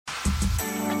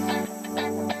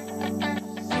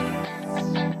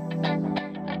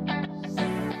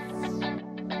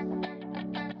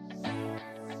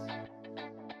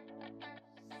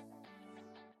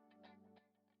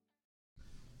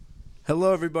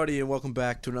Hello, everybody, and welcome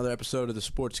back to another episode of the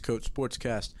Sports Coach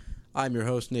Sportscast. I'm your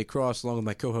host, Nate Cross, along with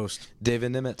my co-host,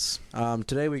 David Nimitz.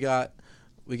 Today we got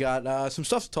some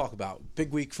stuff to talk about.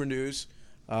 Big week for news.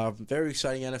 Very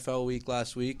exciting NFL week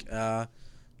last week, and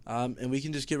we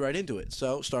can just get right into it.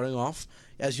 So, starting off,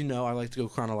 as you know, I like to go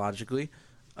chronologically.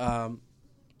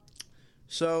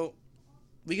 So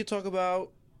we could talk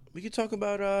about.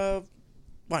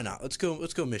 Why not? Let's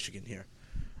go Michigan here.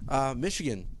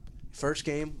 Michigan. First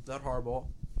game without Harbaugh,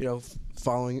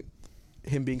 following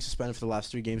him being suspended for the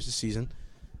last 3 games this season.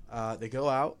 They go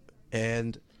out,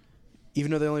 and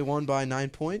even though they only won by 9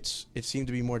 points, it seemed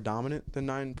to be more dominant than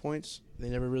 9 points. They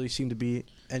never really seemed to be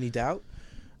any doubt.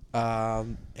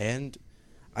 And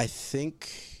I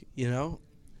think,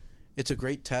 it's a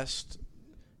great test.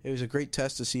 It was a great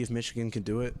test to see if Michigan can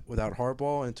do it without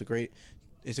Harbaugh, and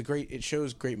it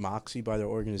shows great moxie by their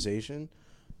organization.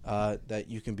 That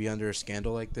you can be under a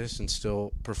scandal like this and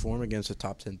still perform against a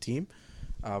top 10 team.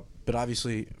 But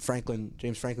obviously,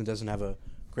 James Franklin doesn't have a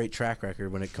great track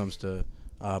record when it comes to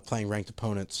playing ranked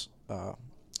opponents,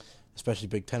 especially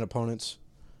Big Ten opponents,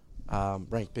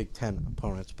 ranked Big Ten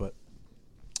opponents. But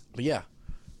yeah,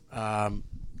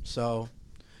 so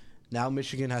now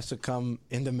Michigan has to come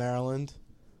into Maryland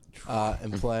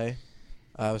and play.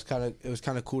 It was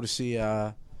kind of cool to see.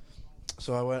 So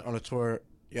I went on a tour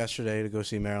yesterday to go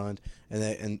see Maryland,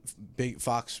 and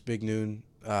Fox Big Noon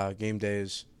game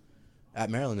days at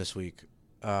Maryland this week.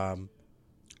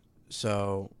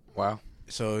 So wow.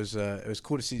 So it was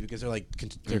cool to see because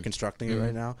they're constructing it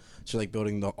right now. So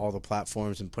building all the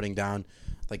platforms and putting down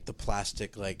the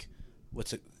plastic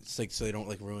it's so they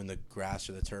don't ruin the grass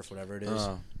or the turf, whatever it is.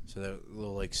 So they're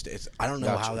little I don't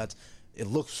know how that's. It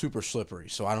looks super slippery,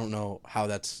 so I don't know how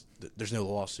that's. There's no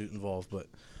lawsuit involved, but.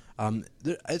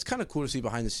 It's kind of cool to see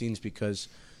behind the scenes because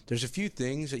there's a few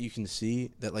things that you can see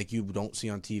that you don't see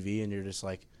on TV, and you're just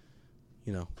I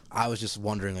was just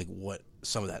wondering what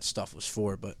some of that stuff was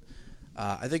for, but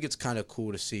I think it's kind of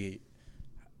cool to see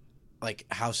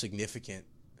how significant.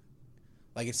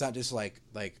 It's not just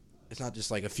it's not just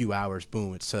a few hours,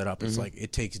 boom, it's set up. It's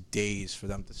it takes days for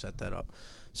them to set that up.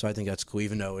 So I think that's cool,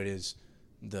 even though it is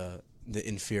the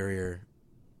inferior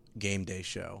game day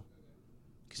show.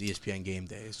 Because ESPN Game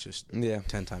Day is just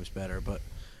 10 times better, but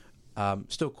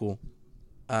still cool.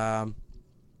 Prayers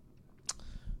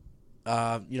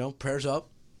up.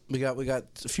 We got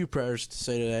a few prayers to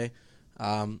say today.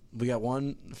 We got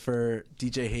one for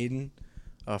DJ Hayden,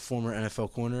 a former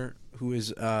NFL corner who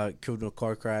was killed in a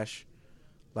car crash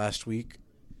last week,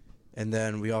 and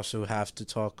then we also have to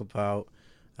talk about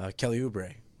Kelly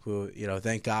Oubre, who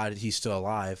thank God he's still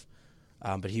alive,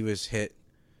 but he was hit.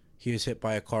 He was hit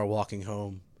by a car walking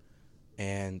home,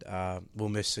 and will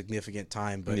miss significant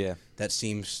time. But that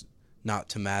seems not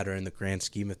to matter in the grand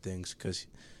scheme of things because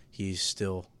he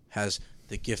still has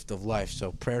the gift of life.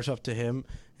 So prayers up to him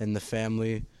and the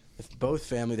family, both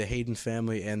family, the Hayden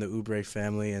family and the Oubre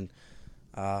family, and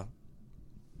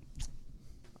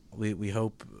we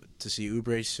hope to see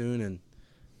Oubre soon,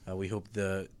 and we hope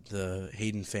the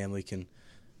Hayden family can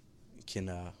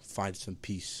find some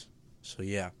peace. So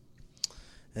yeah.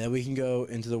 And then we can go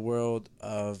into the world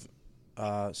of,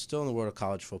 still in the world of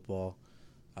college football.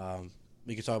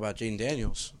 We could talk about Jaden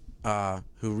Daniels,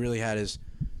 who really had his,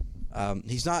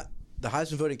 he's not, the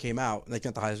Heisman voting came out, not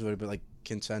the Heisman voting, but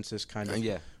consensus kind of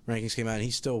rankings came out, and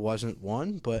he still wasn't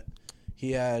one, but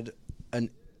he had an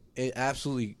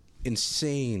absolutely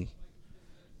insane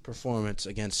performance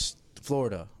against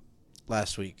Florida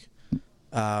last week.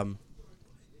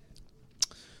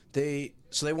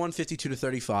 They won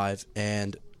 52-35,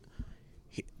 and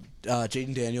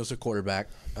Jaden Daniels, their quarterback,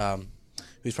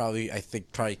 who's probably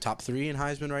top 3 in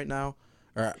Heisman right now,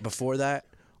 or before that,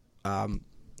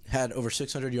 had over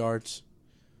 600 yards,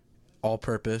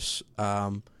 all-purpose.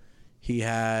 He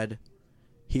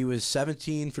was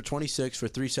 17 for 26 for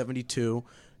 372.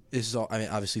 This is all,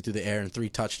 obviously through the air, and 3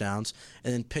 touchdowns,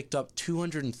 and then picked up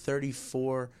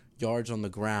 234 yards on the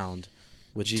ground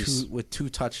with two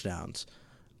touchdowns.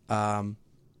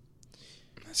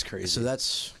 That's crazy. So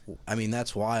that's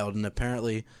wild. And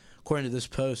apparently, according to this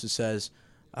post, it says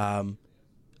a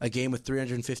game with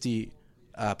 350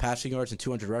 passing yards and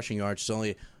 200 rushing yards is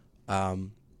only.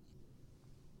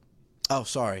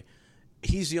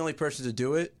 He's the only person to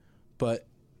do it, but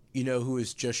you know who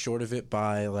is just short of it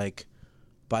by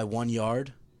 1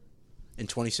 yard in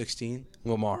 2016?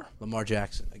 Lamar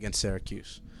Jackson against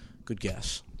Syracuse. Good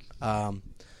guess.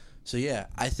 So yeah,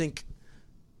 I think.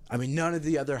 I mean, none of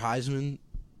the other Heisman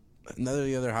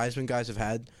guys have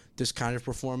had this kind of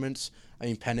performance. I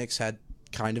mean, Penix had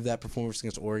kind of that performance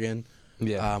against Oregon,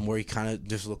 where he kind of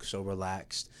just looked so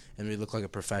relaxed and he looked like a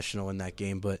professional in that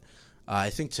game. But I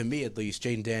think, to me at least,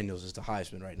 Jaden Daniels is the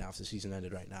Heisman right now. If the season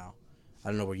ended right now, I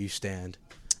don't know where you stand.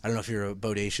 I don't know if you're a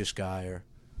bodacious guy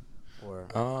or.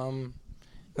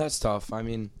 That's tough. I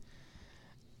mean,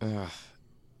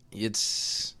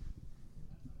 it's.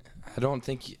 I don't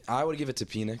think I would give it to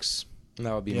Penix.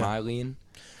 That would be my lean.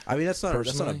 I mean, that's not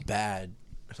a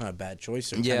bad choice.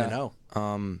 They're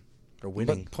 10-0. They're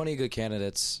winning. But plenty of good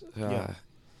candidates.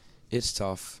 It's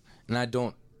tough,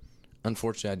 and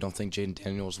unfortunately, I don't think Jaden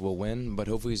Daniels will win. But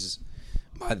hopefully,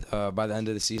 by the end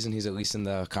of the season, he's at least in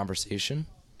the conversation.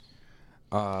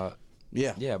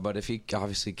 Yeah, but if he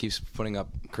obviously keeps putting up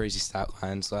crazy stat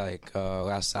lines like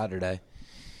last Saturday,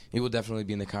 he will definitely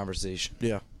be in the conversation.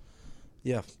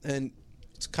 Yeah, and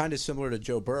it's kind of similar to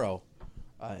Joe Burrow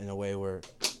in a way where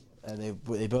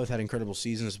they both had incredible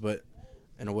seasons, but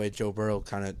in a way Joe Burrow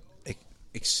kind of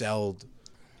excelled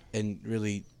and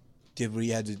really did what he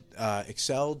had to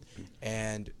excelled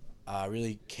and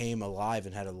really came alive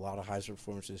and had a lot of high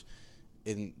performances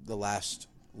in the last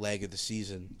leg of the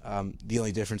season. The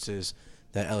only difference is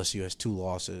that LSU has 2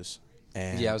 losses.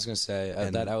 And I was going to say,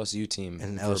 that LSU team.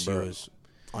 And LSU is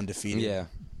undefeated. Yeah.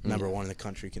 Number 1 in the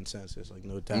country consensus, like,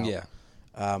 no doubt. Yeah.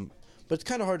 But it's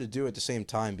kind of hard to do at the same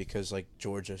time because, like,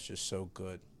 Georgia's just so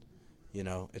good. You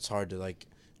know, it's hard to, like,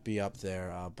 be up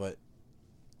there. But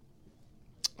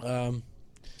I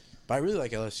really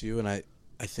like LSU, and I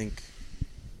think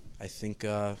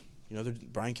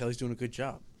Brian Kelly's doing a good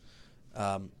job.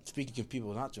 Speaking of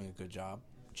people not doing a good job,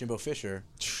 Jimbo Fisher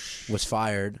was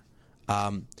fired.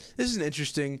 This is an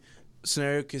interesting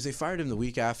scenario because they fired him the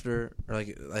week after, or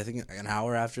I think an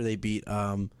hour after they beat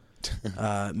I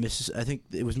think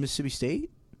it was Mississippi State.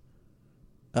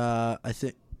 I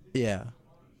think, yeah.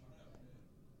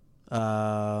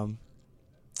 I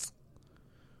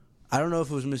don't know if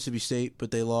it was Mississippi State,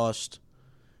 but they lost.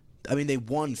 I mean, they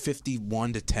won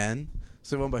 51-10,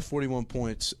 so they won by 41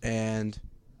 points, and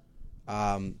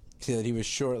he was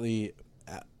shortly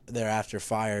thereafter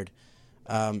fired.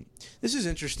 This is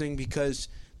interesting because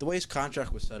the way his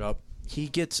contract was set up, he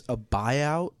gets a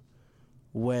buyout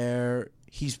where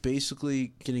he's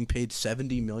basically getting paid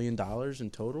 $70 million in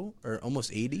total, or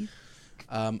almost 80,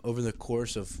 over the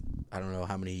course of I don't know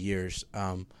how many years.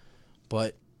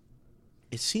 But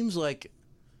it seems like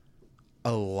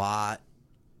a lot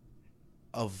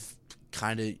of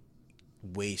kind of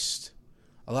waste,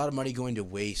 a lot of money going to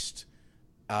waste,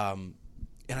 and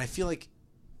I feel like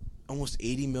almost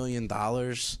 $80 million.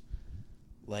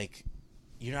 Like,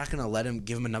 you're not gonna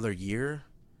give him another year.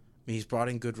 I mean, he's brought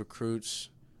in good recruits.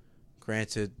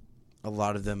 Granted, a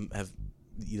lot of them have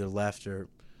either left or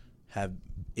have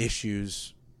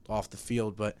issues off the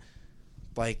field, but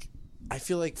like, I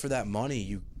feel like for that money,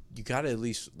 you got to at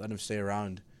least let him stay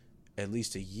around at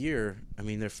least a year. I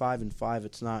mean, they're 5-5.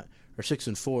 It's not, or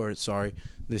 6-4. Sorry,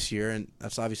 this year, and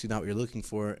that's obviously not what you're looking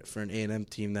for an A&M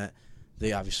team that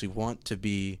they obviously want to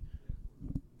be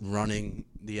running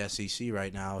the SEC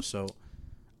right now. So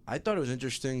I thought it was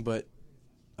interesting, but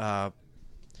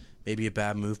maybe a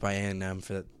bad move by A&M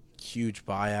for that huge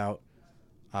buyout.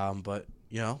 But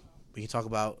we can talk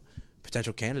about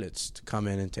potential candidates to come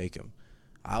in and take him.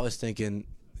 I was thinking,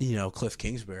 Cliff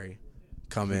Kingsbury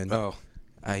come in. Oh,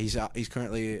 he's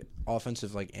currently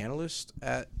offensive analyst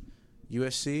at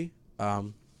USC.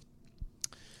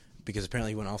 Because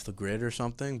apparently he went off the grid or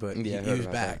something, but he was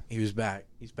back. He was back.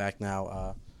 He's back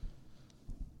now.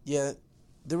 There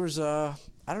was I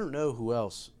don't know who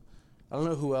else.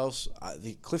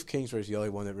 The Cliff Kingsbury is the only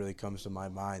one that really comes to my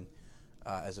mind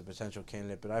as a potential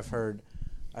candidate. But I've heard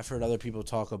other people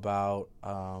talk about.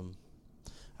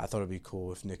 I thought it'd be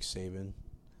cool if Nick Saban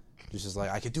just is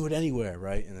like, I could do it anywhere,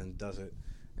 right? And then does it,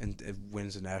 and it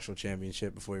wins a national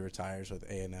championship before he retires with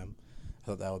A&M. I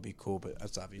thought that would be cool, but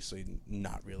that's obviously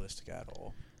not realistic at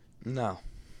all. No.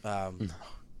 No.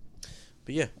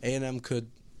 But yeah, A&M could.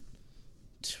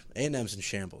 A&M's in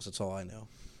shambles. That's all I know.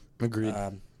 Agreed.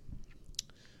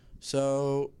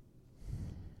 So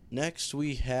next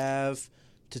we have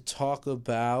to talk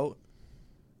about.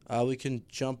 We can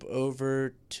jump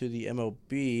over to the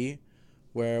MLB,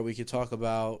 where we could talk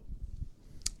about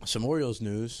some Orioles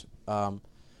news.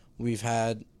 We've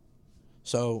had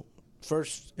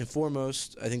first and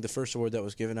foremost, I think the first award that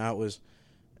was given out was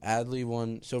Adley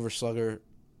won Silver Slugger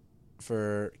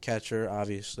for catcher,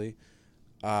 obviously.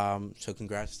 So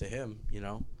congrats to him,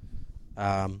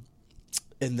 And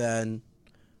then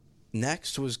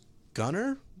next was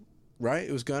Gunnar, right?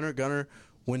 It was Gunnar. Gunnar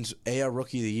wins AL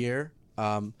Rookie of the Year.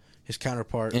 His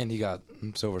counterpart. And he got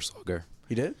Silver Slugger.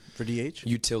 He did? For DH?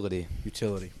 Utility.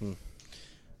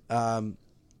 And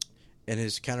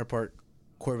his counterpart,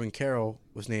 Corbin Carroll,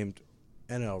 was named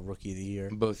NL Rookie of the Year.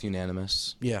 Both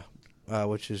unanimous. Yeah,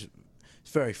 which is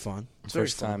very fun. It's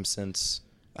First very fun. time since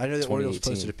I know the Orioles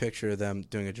 2018. posted a picture of them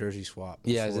doing a jersey swap.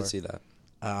 Yeah, I before. did see that.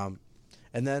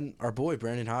 And then our boy,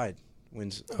 Brandon Hyde,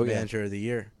 wins Manager of the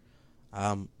Year,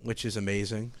 which is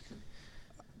amazing.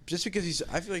 Just because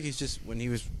I feel like he's just,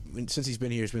 since he's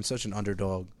been here, he's been such an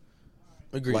underdog.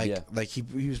 Agreed, Like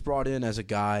he was brought in as a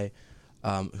guy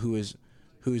who is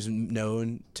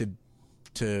known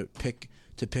to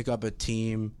pick up a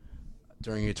team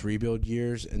during its rebuild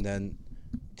years and then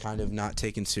kind of not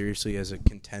taken seriously as a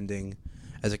contending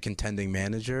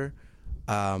manager.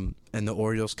 And the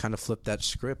Orioles kind of flipped that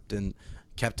script and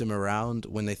kept him around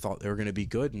when they thought they were going to be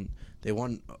good, and they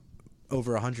won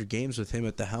over 100 games with him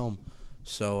at the helm.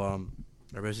 So,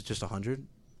 or was it just 100?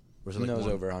 Was it like no, it was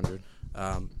over 100.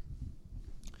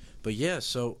 But yeah,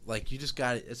 so like you just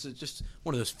got it. It's just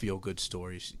one of those feel good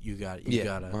stories. You got it. You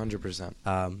got it. 100%.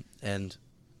 And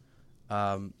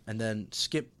then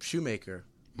Skip Shoemaker,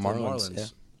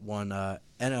 Marlins won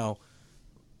NL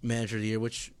Manager of the Year.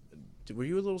 Which were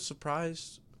you a little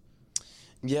surprised?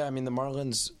 Yeah, I mean the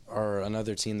Marlins are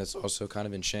another team that's also kind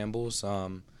of in shambles.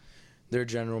 Their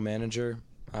general manager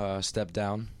stepped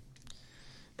down,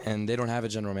 and they don't have a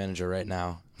general manager right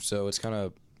now. So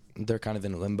they're kind of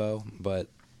in limbo, but.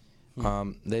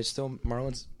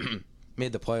 Marlins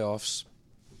made the playoffs.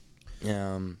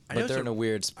 But they're in a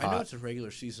weird spot. I know it's a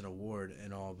regular season award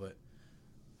and all, but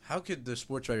how could the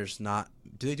sports writers not?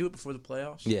 Do they do it before the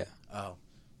playoffs? Yeah. Oh,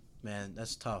 man,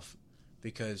 that's tough,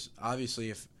 because obviously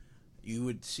if you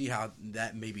would see how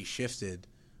that maybe shifted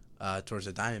towards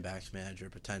the Diamondbacks manager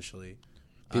potentially.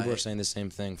 People are saying the same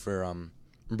thing for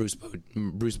Bruce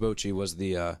Bochy was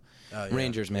the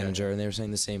Rangers manager, and they were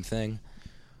saying the same thing.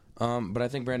 But I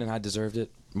think Brandon Hyde deserved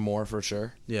it more for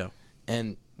sure. Yeah.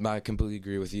 And I completely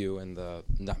agree with you and the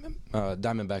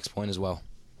Diamondbacks point as well.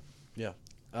 Yeah.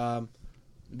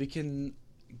 We can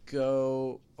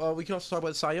go... Well, we can also talk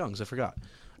about the Cy Youngs. I forgot.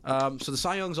 So the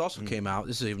Cy Youngs also came out.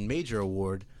 This is a major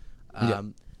award.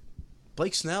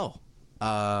 Blake Snell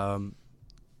won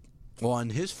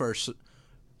his first...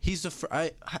 He's the...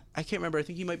 I can't remember. I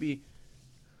think he might be...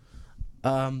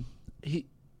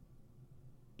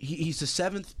 He's the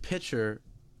 7th pitcher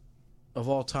of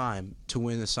all time to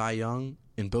win the Cy Young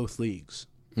in both leagues.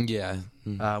 Yeah.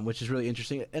 Which is really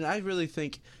interesting. And I really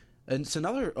think, and it's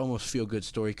another almost feel-good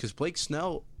story, because Blake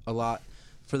Snell, a lot,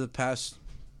 for the past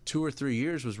 2 or 3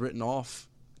 years, was written off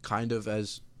kind of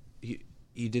as he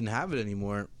didn't have it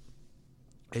anymore.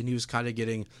 And he was kind of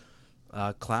getting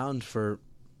clowned for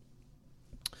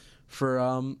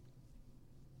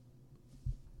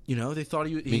they thought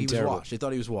he was washed. They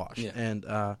thought he was washed. Yeah. And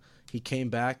he came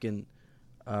back and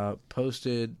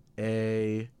posted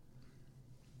a,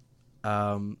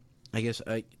 I guess,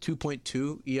 a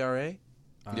 2.2 ERA.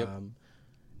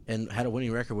 And had a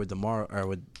winning record with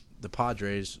the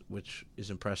Padres, which is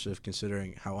impressive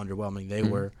considering how underwhelming they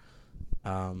were.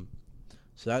 So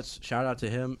that's shout out to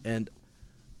him. And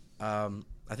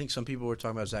I think some people were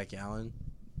talking about Zach Gallen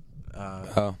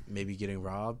maybe getting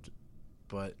robbed,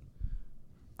 but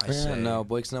no,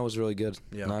 Blake Snell was really good.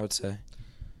 Yeah. I would say.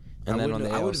 And then on the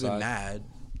I AL would have been side, mad.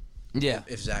 Yeah.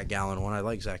 If Zach Gallen won, I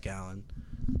like Zach Gallen.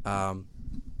 And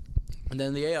then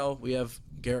in the AL we have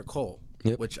Garrett Cole,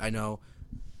 which I know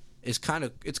is kind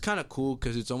of cool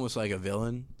because it's almost like a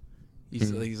villain.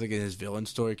 He's like in his villain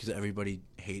story because everybody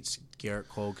hates Garrett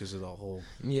Cole because of the whole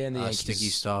and the Yankees sticky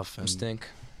stuff and stink.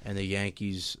 And the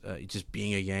Yankees, just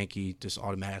being a Yankee just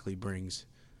automatically brings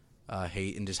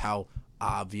hate, and just how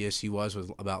obvious he was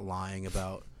about lying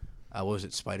about what was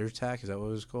it, spider tack? Is that what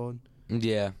it was called?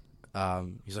 Yeah.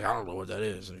 He's like, I don't know what that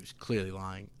is, and he's clearly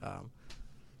lying.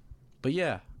 But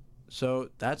yeah, so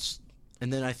that's,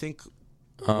 and then I think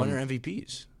winner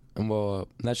MVPs. Well,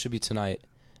 that should be tonight.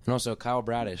 And also, Kyle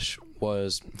Bradish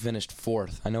was finished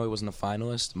 4th. I know he wasn't a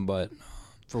finalist, but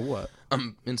For what?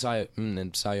 In Cy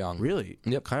Young. Really?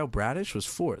 Yep. Kyle Bradish was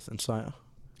 4th in Cy Young.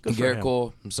 Good for Garrett him.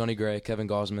 Cole, Sonny Gray, Kevin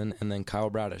Gausman, and then Kyle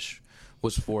Bradish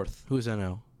was 4th. Who's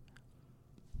NL?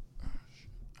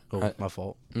 Oh, my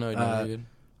fault. No, you're good.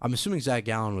 I'm assuming Zach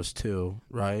Gallen was 2,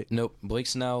 right? Nope. Blake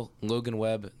Snell, Logan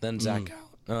Webb, then Zach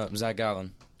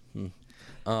Gallen.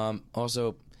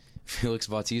 Also, Felix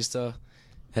Bautista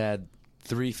had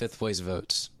 3 fifth-place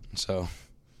votes. So,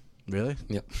 Really?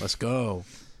 yep, Let's go.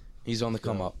 he's on the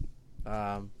come up.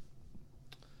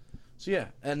 So yeah,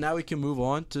 and now we can move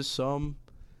on to some.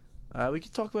 We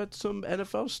can talk about some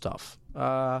NFL stuff.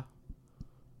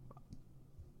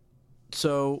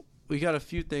 So we got a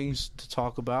few things to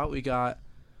talk about. We got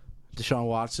Deshaun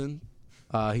Watson.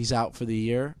 He's out for the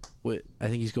year. I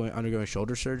think he's undergoing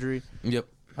shoulder surgery. Yep.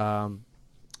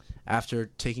 After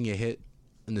taking a hit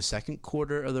in the second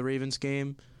quarter of the Ravens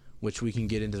game, which we can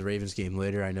get into the Ravens game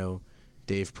later. I know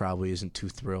Dave probably isn't too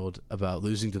thrilled about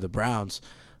losing to the Browns.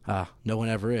 No one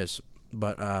ever is.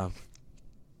 But,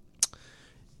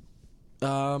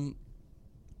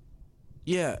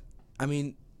 yeah, I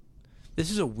mean, this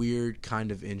is a weird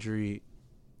kind of injury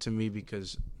to me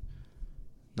because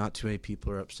not too many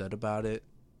people are upset about it.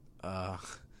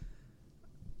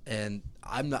 And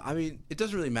I'm not. I mean, it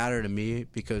doesn't really matter to me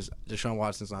because Deshaun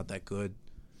Watson's not that good.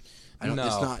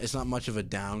 No. It's not much of a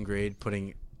downgrade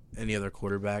putting any other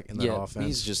quarterback in that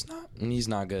offense. He's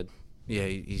not good. Yeah,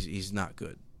 he's not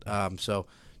good. So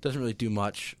it doesn't really do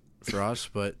much for us,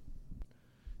 but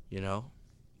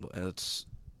it's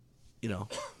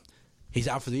he's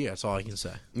out for the year. That's all I can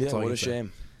say. Yeah, what a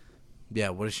shame. Yeah,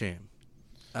 what a shame.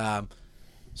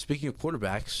 Speaking of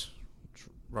quarterbacks,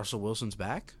 Russell Wilson's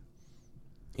back.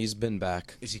 He's been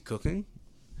back. Is he cooking?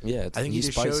 Yeah, I think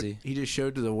he's spicy. He just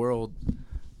showed to the world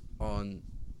on,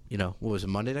 what was it,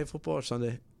 Monday Night Football or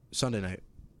Sunday night?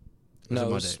 It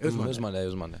was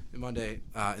Monday. Monday,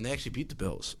 and they actually beat the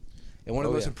Bills. And one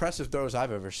of the most impressive throws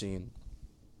I've ever seen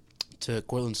to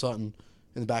Cortland Sutton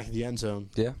in the back of the end zone.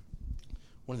 Yeah.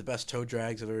 One of the best toe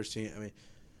drags I've ever seen. I mean,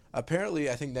 apparently,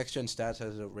 I think Next Gen Stats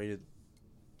has it rated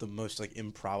the most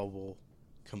improbable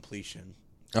completion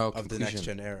of the Next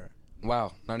Gen era.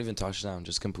 Wow, not even touchdown,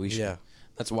 just completion. Yeah.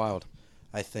 That's wild.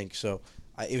 I think so.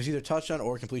 It was either touchdown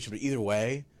or completion, but either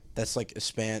way, that's a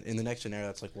span in the Next Gen era.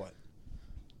 That's what?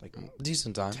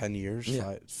 Decent time. 10 years,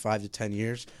 Yeah. 5 to 10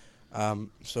 years.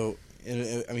 So,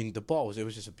 I mean, the ball it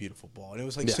was just a beautiful ball, and it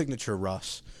was signature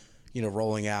Russ,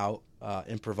 rolling out,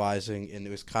 improvising, and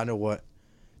it was kind of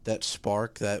that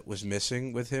spark that was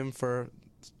missing with him for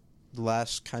the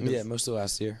last most of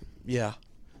last year. Yeah.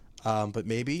 But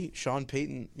maybe Sean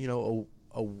Payton,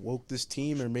 awoke this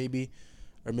team, or maybe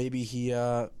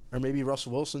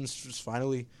Russell Wilson's just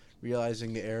finally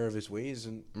realizing the error of his ways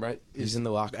and he's in the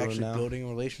locker room actually now, building a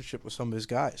relationship with some of his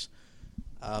guys.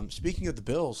 Speaking of the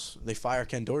Bills, they fire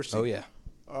Ken Dorsey. Oh yeah,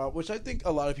 which I think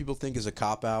a lot of people think is a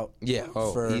cop out. Yeah,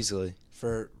 easily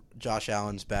for Josh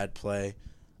Allen's bad play.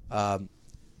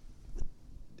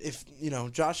 If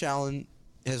Josh Allen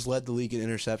has led the league in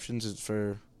interceptions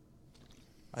for,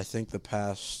 I think, the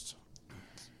past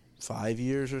 5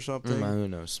 years or something. Who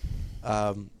knows?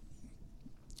 And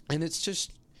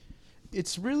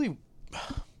it's really,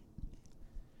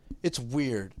 it's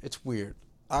weird. It's weird.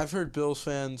 I've heard Bills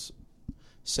fans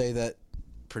say that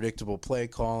predictable play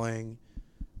calling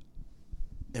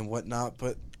and whatnot,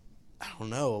 but I don't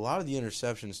know. A lot of the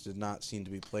interceptions did not seem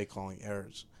to be play calling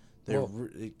errors.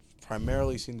 They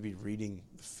primarily seem to be reading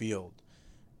the field.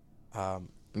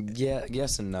 Yeah,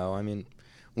 yes and no. I mean,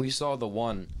 we saw the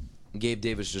one Gabe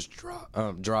Davis just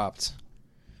dropped.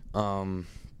 And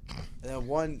then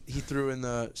one he threw in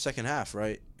the second half,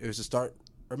 right? It was the start,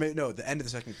 or maybe no, the end of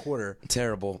the second quarter.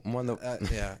 Terrible. One that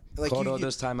yeah, called all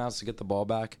those timeouts to get the ball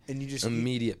back, and you just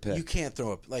immediate pick. You can't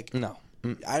throw up no.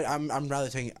 I'm rather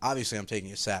taking. Obviously, I'm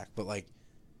taking a sack, but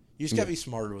you just gotta be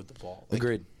smarter with the ball.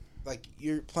 Agreed.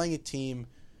 You're playing a team,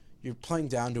 you're playing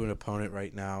down to an opponent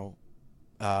right now.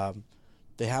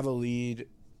 They have a lead,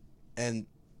 and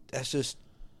that's just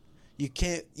you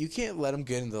can't let them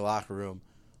get into the locker room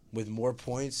with more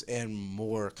points and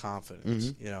more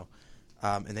confidence.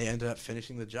 And they ended up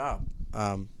finishing the job.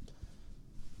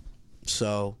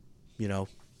 So,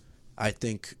 I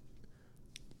think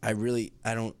I really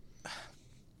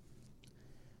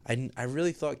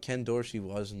thought Ken Dorsey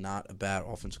was not a bad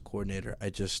offensive coordinator. I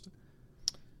just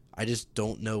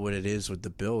don't know what it is with the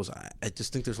Bills. I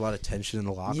just think there's a lot of tension in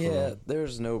the locker room.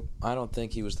 Yeah, I don't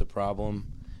think he was the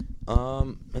problem.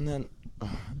 And then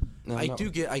I do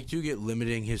get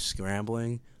limiting his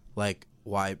scrambling,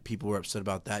 why people were upset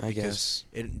about that. I guess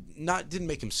it didn't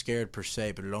make him scared per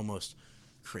se, but it almost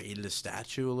created a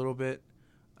statue a little bit,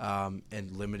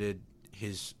 and limited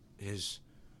his.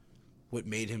 What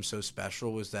made him so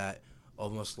special was that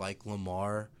almost like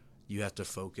Lamar, you have to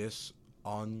focus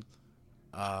on.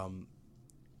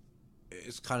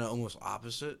 It's kind of almost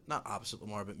opposite, not opposite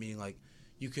Lamar, but meaning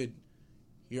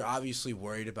you're obviously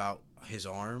worried about his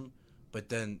arm, but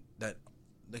then that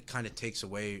kind of takes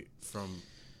away from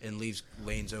and leaves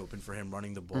lanes open for him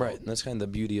running the ball. Right, and that's kind of the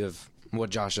beauty of what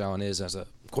Josh Allen is as a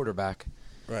quarterback.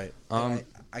 Right. I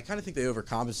kind of think they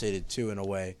overcompensated too in a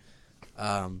way,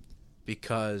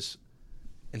 because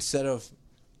instead of,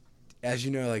 as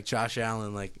you know, Josh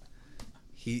Allen,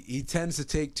 he tends to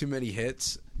take too many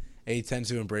hits, and he tends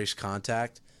to embrace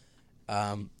contact.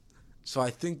 So I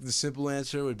think the simple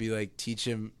answer would be like teach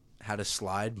him how to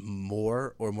slide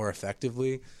more or more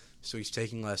effectively, so he's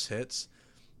taking less hits.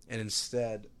 And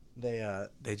instead,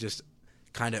 they just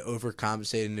kind of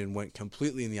overcompensated and went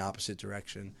completely in the opposite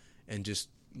direction and just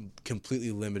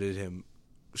completely limited him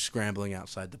scrambling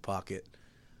outside the pocket.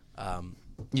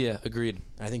 Yeah, agreed.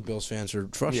 I think Bills fans are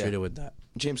frustrated with that.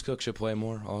 James Cook should play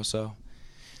more also.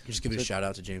 Just give a shout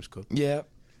out to James Cook. Yeah.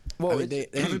 Well, I mean, they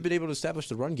haven't been able to establish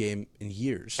the run game in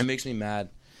years. It makes me mad.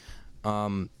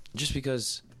 Just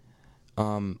because,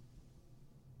 I've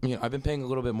been paying a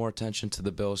little bit more attention to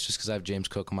the Bills just because I have James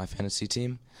Cook on my fantasy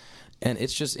team. And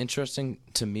it's just interesting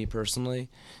to me personally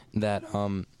that,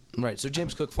 so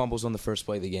James Cook fumbles on the first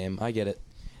play of the game. I get it.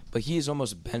 But he is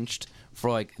almost benched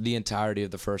for, like, the entirety of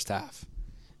the first half.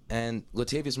 And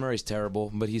Latavius Murray's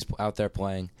terrible, but he's out there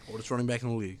playing. Oldest running back in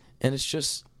the league. And it's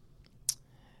just,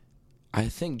 I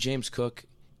think James Cook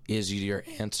is your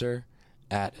answer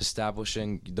at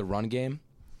establishing the run game.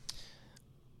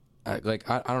 I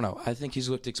don't know. I think he's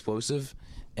looked explosive,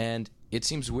 and it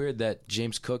seems weird that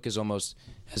James Cook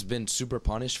has been super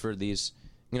punished for these.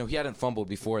 He hadn't fumbled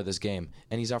before this game,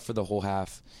 and he's out for the whole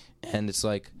half. And it's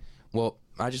like, well,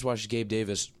 I just watched Gabe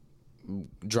Davis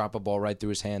drop a ball right through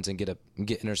his hands and get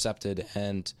intercepted,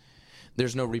 and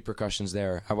there's no repercussions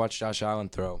there. I watched Josh Allen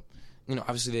throw.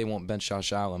 Obviously they won't bench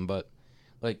Josh Allen, but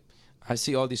I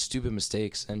see all these stupid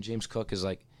mistakes, and James Cook is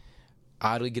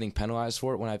oddly getting penalized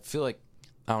for it when I feel like,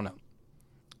 I don't know,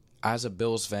 as a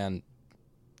Bills fan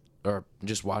or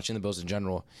just watching the Bills in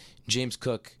general, James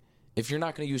Cook, if you're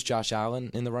not going to use Josh Allen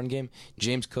in the run game,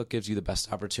 James Cook gives you the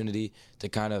best opportunity to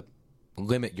kind of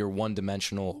limit your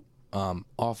one-dimensional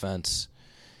offense.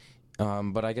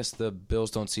 But I guess the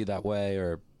Bills don't see that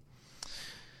way,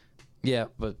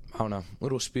 but I don't know.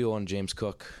 Little spiel on James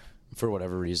Cook for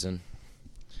whatever reason.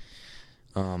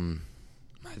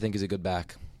 I think he's a good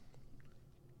back.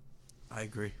 I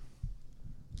agree.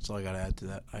 That's all I got to add to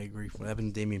that. I agree. What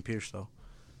happened to Damian Pierce, though?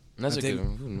 That's a good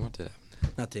one. What did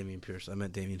happen? Not Damian Pierce. I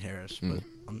meant Damian Harris, but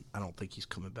I don't think he's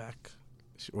coming back.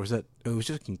 Or was that? It was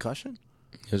just a concussion?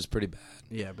 It was pretty bad.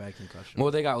 Yeah, bad concussion.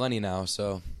 Well, they got Lenny now,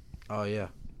 so. Oh, yeah.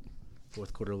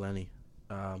 Fourth quarter Lenny.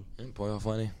 Playoff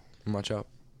Lenny. Watch out.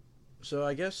 So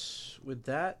I guess with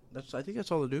that, I think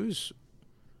that's all the news.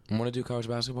 Want to do college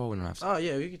basketball? We don't have to. Oh,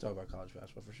 yeah, we can talk about college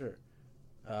basketball for sure.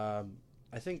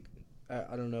 I think,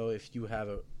 I don't know if you have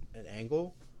an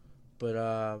angle,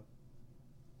 but,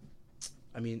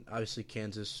 obviously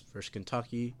Kansas versus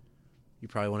Kentucky, you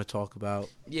probably want to talk about.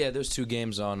 Yeah, there's two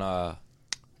games on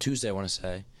Tuesday, I want to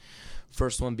say.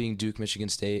 First one being Duke, Michigan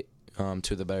State,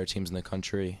 two of the better teams in the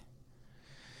country.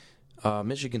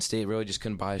 Michigan State really just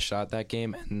couldn't buy a shot that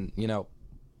game, and,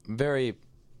 very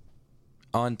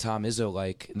on Tom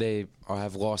Izzo-like, they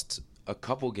have lost a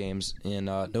couple games in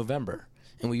November,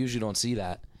 and we usually don't see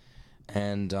that.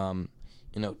 And,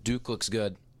 Duke looks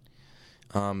good.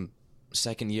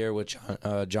 Second year with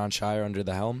John Shire under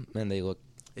the helm, and they look.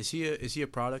 Is he a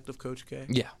product of Coach K?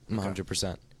 Yeah,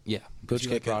 100%. Yeah, Coach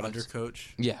K product. Under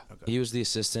coach? Yeah, okay. He was the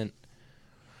assistant.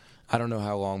 I don't know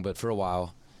how long, but for a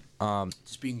while.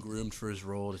 Just being groomed for his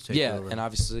role to take over. Yeah, and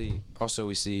obviously, also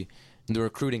we see the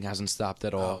recruiting hasn't stopped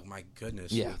at all. Oh my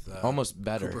goodness! Yeah, with, almost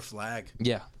better. Cooper Flagg.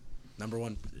 Yeah, number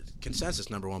one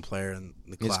player in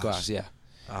the class. His class, yeah.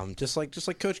 Just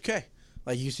like Coach K,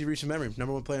 like you see recent memory,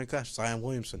 number one player in the class, Zion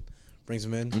Williamson, brings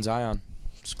him in. And Zion,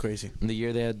 it's crazy. In the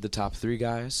year they had the top three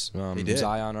guys. They did.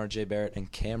 Zion, R.J. Barrett,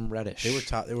 and Cam Reddish. They were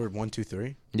top. They were 1, 2,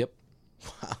 3. Yep.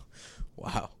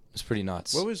 Wow. It's pretty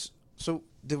nuts. Was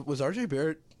R.J.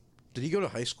 Barrett? Did he go to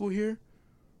high school here,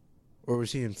 or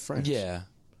was he in France? Yeah.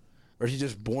 Or is he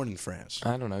just born in France?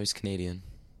 I don't know. He's Canadian.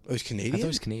 Oh, he's Canadian? I thought he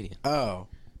was Canadian. Oh.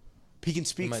 He can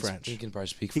speak French. He can probably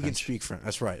speak French. He can speak French.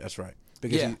 That's right.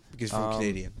 Because he's from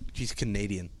Canadian. He's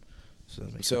Canadian.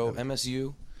 So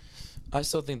MSU, I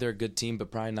still think they're a good team,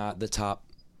 but probably not the top,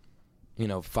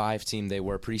 5 team they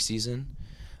were preseason.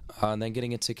 And then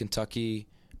getting into Kentucky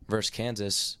versus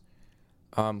Kansas.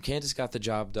 Kansas got the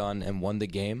job done and won the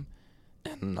game.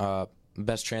 And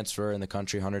best transfer in the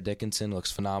country, Hunter Dickinson,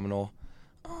 looks phenomenal.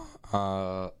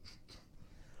 Where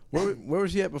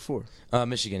was he at before?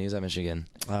 Michigan. He was at Michigan.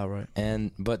 Oh, right.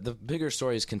 But the bigger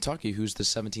story is Kentucky, who's the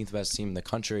 17th best team in the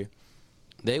country.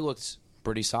 They looked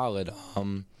pretty solid.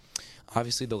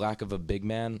 Obviously, the lack of a big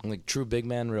man, true big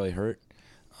man, really hurt.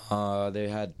 They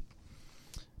had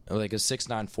a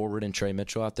 6'9" forward in Trey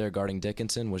Mitchell out there guarding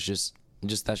Dickinson, was just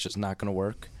that's just not going to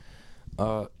work.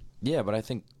 Yeah, but I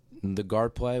think the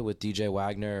guard play with DJ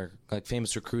Wagner,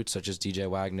 famous recruits such as DJ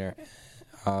Wagner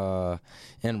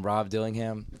and Rob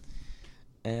Dillingham,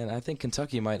 and I think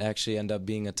Kentucky might actually end up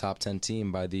being a top 10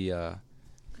 team by the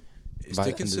Is by the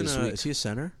end of Dickinson, this week. is he a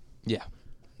center? Yeah,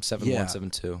 7'1", Yeah.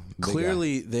 7'2". Big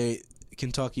Clearly,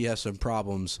 Kentucky has some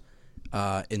problems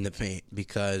in the paint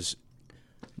because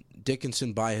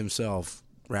Dickinson by himself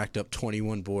racked up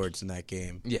 21 boards in that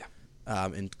game. guy. Yeah,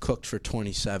 And cooked for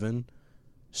 27.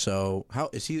 So how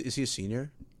is he? Is he a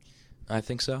senior? I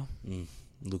think so.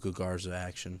 Luka Garza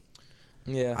action.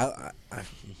 Yeah,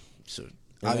 So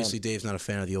obviously Dave's not a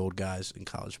fan of the old guys in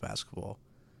college basketball.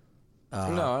 no,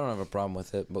 I don't have a problem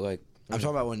with it, but like, I'm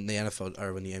talking about when the NFL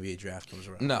or when the NBA draft comes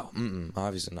around. no,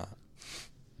 obviously not.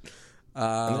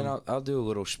 And then I'll do a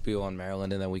little spiel on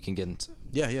Maryland, and then we can get into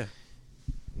Yeah.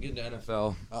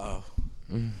 NFL. Uh-oh.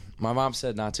 My mom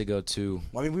said not to go to.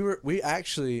 Well, I mean, we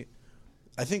actually,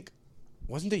 I think,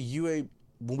 wasn't the UA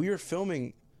when we were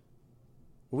filming?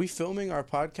 Were we filming our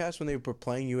podcast when they were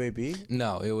playing UAB?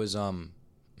 No, it was Mount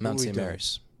were we St. doing?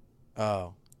 Mary's.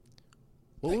 Oh.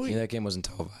 What were we? That game wasn't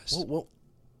televised.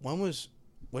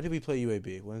 When did we play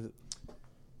UAB? When is it?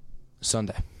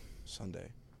 Sunday.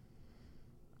 Sunday.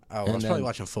 Oh, I And was probably then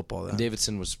watching football then.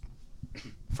 Davidson was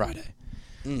Friday.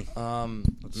 Yeah.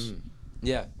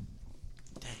 Dang.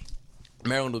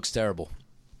 Maryland looks terrible.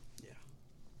 Yeah.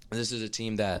 This is a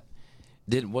team that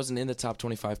wasn't in the top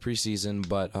 25 preseason,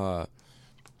 but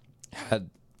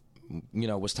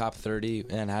was top 30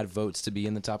 and had votes to be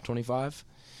in the top 25.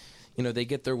 They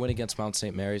get their win against Mount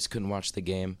St. Mary's. Couldn't watch the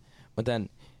game, but then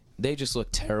they just look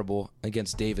terrible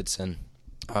against Davidson.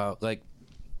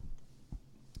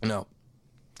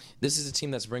 This is a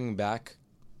team that's bringing back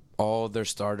all their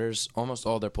starters, almost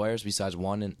all their players besides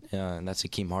one, and that's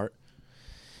Hakeem Hart.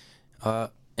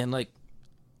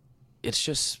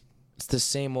 It's the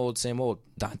same old.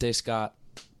 Dante Scott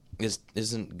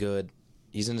isn't good.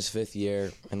 He's in his 5th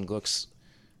year and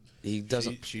he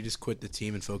doesn't. Should he just quit the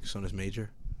team and focus on his major?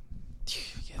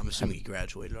 I'm assuming he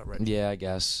graduated already. Yeah, I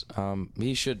guess.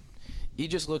 He should. He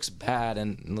just looks bad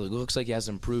and looks like he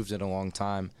hasn't improved in a long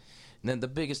time. And then the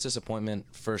biggest disappointment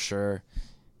for sure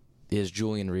is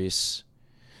Julian Reese.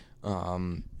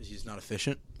 He's not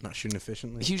efficient, not shooting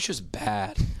efficiently. He's just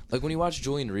bad. Like when you watch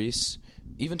Julian Reese,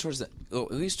 even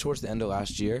at least towards the end of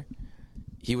last year,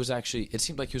 he was actually. It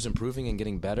seemed like he was improving and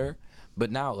getting better. But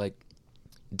now, like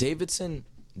Davidson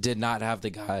did not have the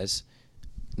guys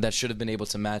that should have been able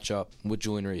to match up with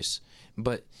Julian Reese.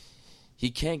 But he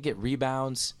can't get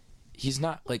rebounds. He's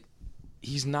not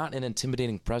an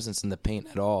intimidating presence in the paint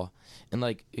at all. And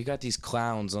you got these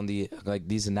clowns on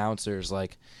these announcers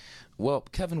well,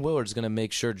 Kevin Willard's going to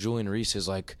make sure Julian Reese is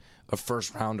a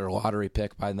first rounder lottery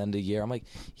pick by the end of the year. I'm like,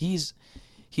 he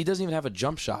doesn't even have a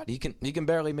jump shot. He can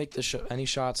barely make any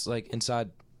shots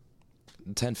inside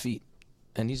 10 feet.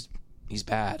 And he's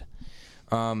bad.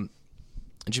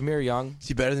 Jameer Young. Is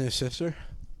he better than his sister?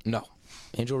 No.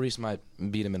 Angel Reese might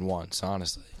beat him in once,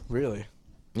 honestly. Really?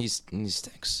 He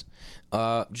stinks.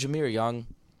 Jameer Young.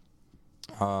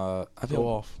 Go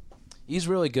off. He's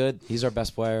really good. He's our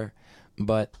best player.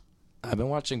 But I've been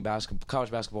watching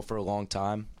college basketball for a long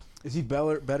time. Is he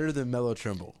better than Melo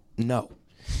Trimble? No.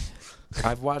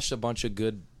 I've watched a bunch of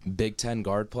good Big Ten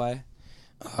guard play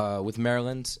with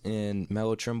Maryland in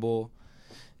Melo Trimble,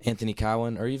 Anthony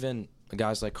Cowan, or even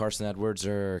guys like Carson Edwards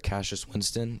or Cassius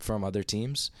Winston from other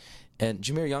teams. And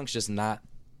Jameer Young's just not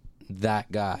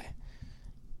that guy.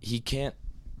 I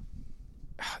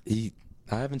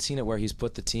haven't seen it where he's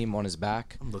put the team on his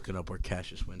back. I'm looking up where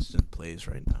Cassius Winston plays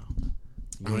right now.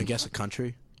 You want to guess a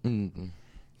country?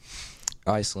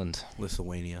 Iceland.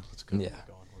 Lithuania. Let's go. Yeah.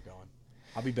 We're going.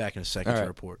 I'll be back in a second to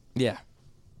report. Yeah.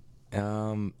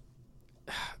 I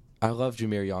love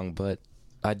Jameer Young, but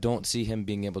I don't see him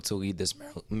being able to lead this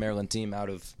Maryland team out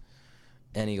of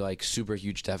any super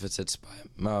huge deficits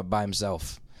by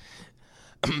himself.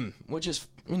 Which is,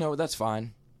 that's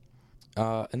fine.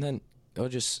 And then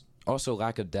just also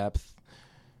lack of depth.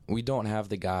 We don't have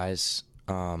the guys.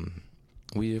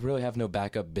 We really have no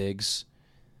backup bigs.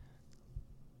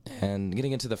 And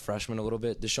getting into the freshmen a little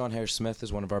bit, Deshaun Harris-Smith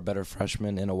is one of our better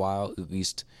freshmen in a while, at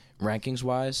least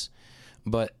rankings-wise.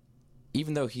 But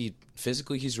even though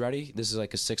he's ready, this is a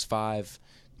 6'5",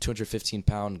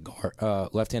 215-pound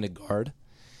guard, left-handed guard.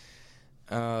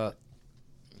 But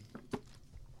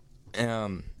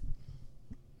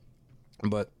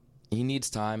he needs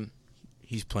time.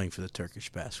 He's playing for the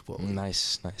Turkish basketball league.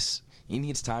 Nice. He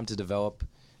needs time to develop.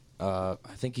 I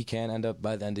think he can end up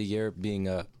by the end of the year being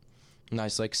a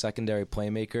nice secondary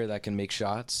playmaker that can make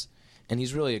shots. And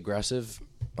he's really aggressive,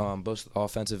 both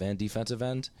offensive and defensive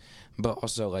end. But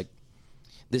also,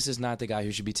 this is not the guy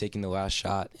who should be taking the last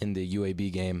shot in the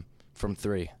UAB game from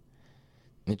 3.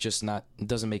 It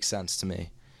doesn't make sense to me.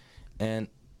 And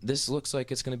this looks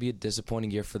like it's going to be a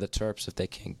disappointing year for the Terps if they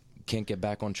can't can't get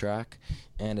back on track,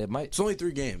 and it might. It's only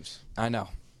 3 games. I know,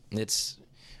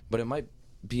 but it might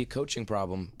be a coaching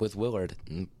problem with Willard.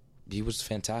 He was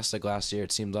fantastic last year,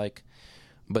 it seemed like,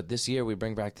 but this year we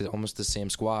bring back almost the same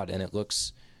squad, and it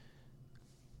looks.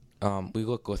 We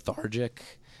look lethargic.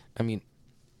 I mean,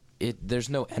 there's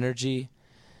no energy.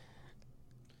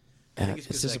 I think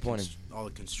It's disappointing. All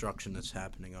the construction that's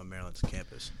happening on Maryland's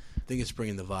campus. I think it's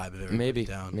bringing the vibe of everybody Maybe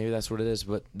down. Maybe that's what it is.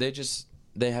 But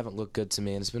they haven't looked good to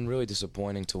me, and it's been really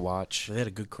disappointing to watch. They had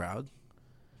a good crowd.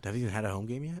 They haven't even had a home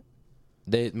game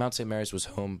yet. Mount St. Mary's was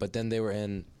home, but then they were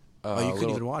in. You couldn't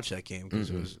even watch that game because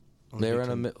it was. They were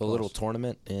in a little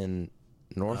tournament in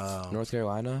North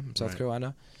Carolina, South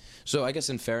Carolina. So I guess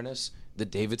in fairness, the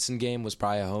Davidson game was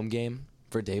probably a home game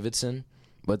for Davidson,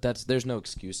 but there's no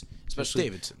excuse, especially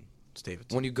It's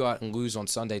Davidson. when you go out and lose on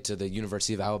Sunday to the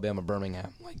University of Alabama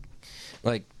Birmingham.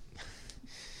 Like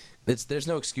there's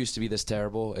no excuse to be this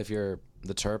terrible if you're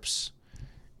the Terps.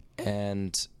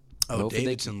 And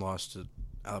Davidson lost to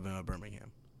Alabama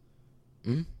Birmingham.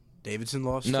 Hmm? Davidson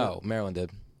lost. No, Maryland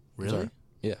did. Really? Sorry.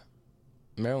 Yeah,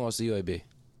 Maryland lost to UAB.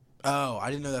 Oh, I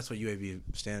didn't know that's what UAB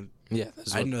stand. Yeah,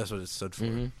 I didn't know that's what it stood for.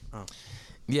 Mhm. Oh.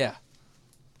 Yeah,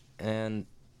 and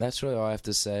that's really all I have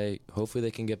to say. Hopefully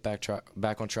they can get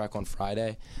back on track on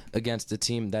Friday against a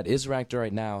team that is ranked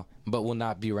right now, but will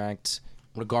not be ranked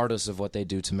regardless of what they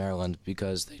do to Maryland,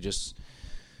 because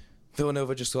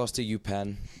Villanova just lost to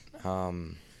UPenn.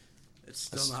 It's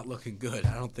still not looking good.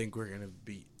 I don't think we're gonna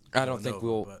beat. I don't think Villanova,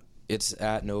 we'll. but- It's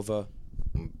at Nova.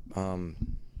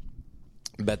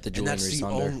 Bet the And Julian that's Reese the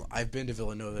under. only. I've been to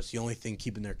Villanova. That's the only thing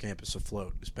keeping their campus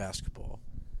afloat is basketball.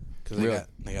 Because Really?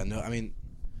 they got no. I mean,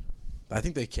 I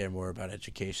think they care more about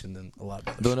education than a lot of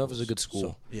other Villanova's schools. a good school.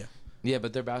 So, yeah. Yeah,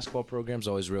 but their basketball program's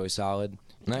always really solid.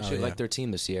 And I actually yeah. like their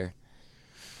team this year.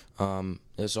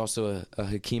 There's also a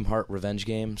Hakeem Hart revenge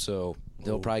game, so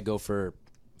they'll Ooh. probably go for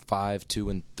 5, 2,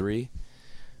 and 3.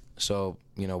 So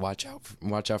watch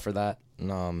out for that.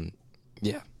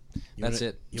 Yeah, that's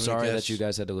it. Sorry that you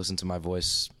guys had to listen to my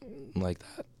voice like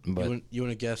that. But You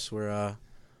want to guess where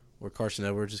Carson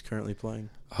Edwards is currently playing?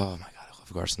 oh my God, I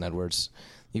love Carson Edwards.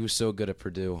 He was so good at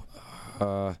Purdue.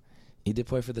 He did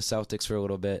play for the Celtics for a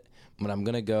little bit, but I'm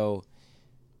gonna go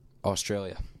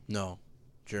Australia. No,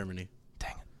 Germany.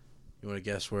 Dang it. You want to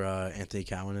guess where Anthony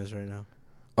Cowan is right now?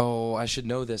 Oh, I should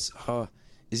know this.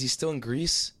 Is he still in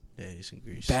Greece? Yeah, he's in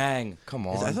Greece. Bang! Come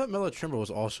on. I thought Melo Trimble was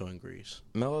also in Greece.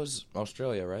 Melo's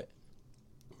Australia, right?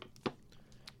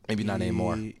 Maybe not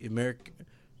anymore.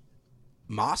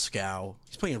 Moscow.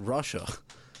 He's playing in Russia.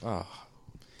 Oh,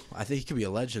 I think he could be a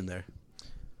legend there.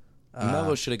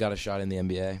 Melo should have got a shot in the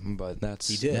NBA, but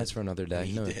He did. That's for another day.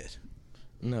 He no, did.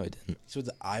 No, he didn't. He's with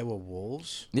the Iowa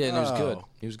Wolves. Yeah, and he was good. Oh.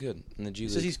 He was good in the G He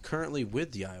League. says he's currently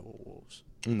with the Iowa Wolves.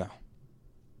 No,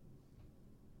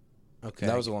 Okay,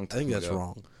 That was a long I think time that's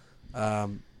ago.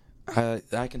 wrong.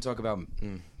 I can talk about.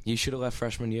 He should have left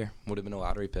freshman year. Would have been a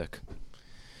lottery pick.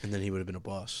 And then he would have been a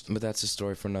bust. But that's a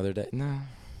story for another day. No,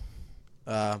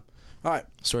 All right.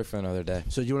 story for another day.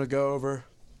 So you want to go over?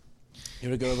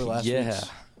 Last Yeah. week's?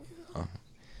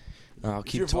 I'll If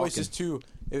keep your talking. voice is too,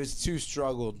 if it's too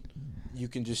struggled, you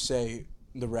can just say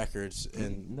the records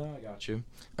and No, I got you.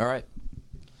 All right.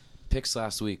 Picks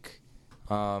last week.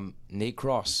 Nate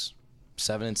Cross,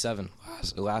 7-7,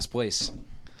 last place.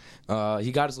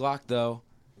 He got his lock though.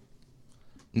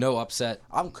 No upset.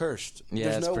 I'm cursed. Yeah,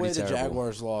 There's it's no way pretty the terrible.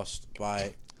 Jaguars lost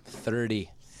by 30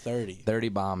 30.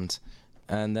 bombed.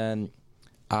 And then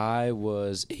I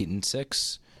was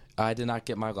 8-6. I did not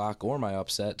get my lock or my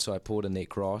upset, so I pulled a Nate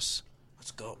Cross.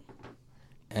 Let's go.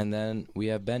 And then we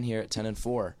have Ben here at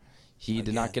 10-4. He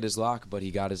did not Again. get his lock, but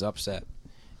he got his upset.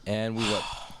 And we went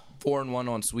 4-1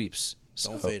 on sweeps.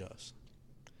 Don't So, fade us.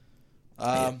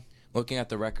 Looking at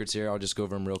the records here, I'll just go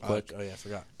over them real quick. Oh yeah, I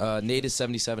forgot. Nate is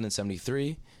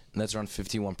 77-73, and that's around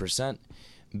 51%.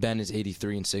 Ben is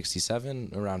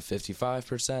 83-67, around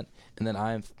 55%, and then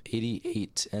I'm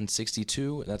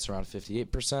 88-62, and that's around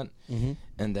 58%.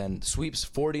 And then sweeps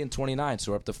 40-29,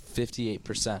 so we're up to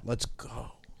 58%, Let's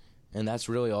go. and that's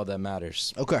really all that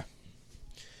matters. Okay.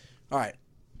 All right.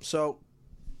 So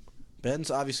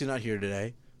Ben's obviously not here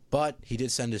today, but he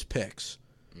did send his picks.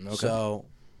 Okay. So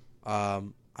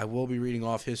I will be reading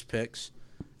off his picks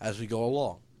as we go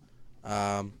along.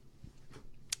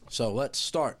 So let's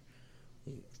start.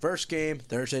 First game,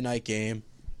 Thursday night game.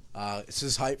 This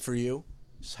is hype for you.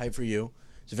 It's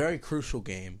a very crucial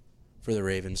game for the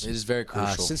Ravens. It is very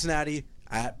crucial. Cincinnati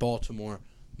at Baltimore,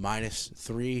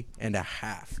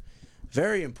 -3.5.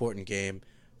 Very important game.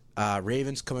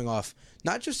 Ravens coming off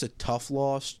not just a tough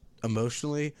loss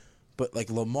emotionally, but like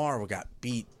Lamar got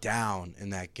beat down in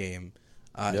that game.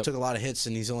 Yep. Took a lot of hits,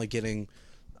 and he's only getting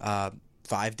 4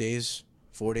 days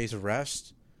of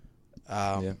rest.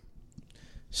 Yeah.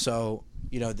 So,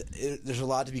 there's a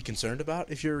lot to be concerned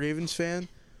about if you're a Ravens fan.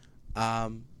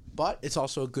 But it's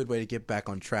also a good way to get back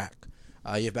on track.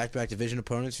 You have back-to-back division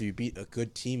opponents. So you beat a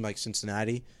good team like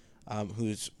Cincinnati,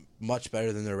 who's much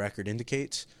better than their record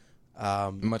indicates.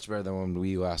 Much better than when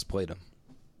we last played them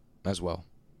as well.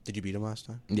 Did you beat them last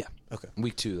time? Yeah. Okay.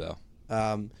 Week 2, though.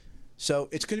 So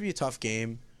it's going to be a tough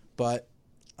game, but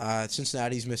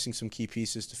Cincinnati's missing some key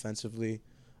pieces defensively.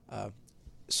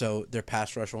 So their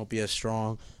pass rush won't be as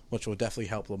strong, which will definitely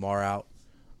help Lamar out.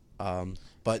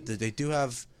 But they do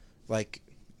have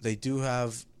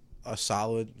a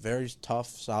solid, very tough,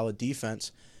 solid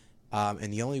defense.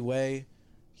 And the only way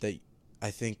that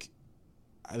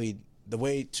the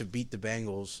way to beat the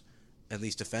Bengals, at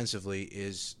least defensively,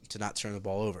 is to not turn the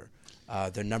ball over.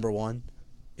 They're number 1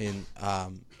 in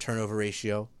turnover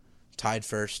ratio, tied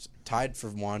for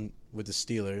 1 with the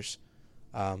Steelers.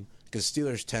 Because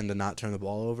Steelers tend to not turn the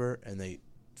ball over, and they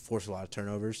force a lot of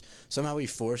turnovers. Somehow we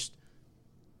forced...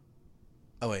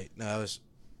 Oh, wait. No,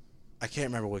 I can't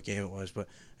remember what game it was, but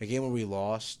a game where we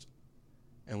lost,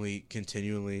 and we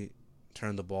continually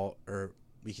turned the ball, or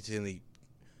we continually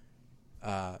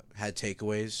had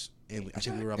takeaways, and I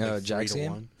think we were up like 3-1. Jack's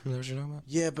game? Is that what you're talking about?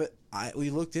 Yeah, but we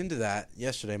looked into that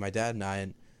yesterday, my dad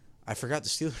and I forgot the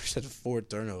Steelers had 4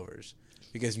 turnovers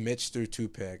because Mitch threw 2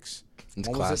 picks. It's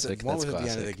One classic. was at the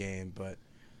end of the game, but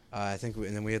I think,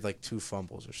 and then we had like 2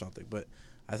 fumbles or something. But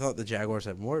I thought the Jaguars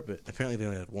had more, but apparently they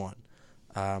only had 1.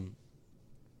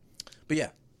 But yeah,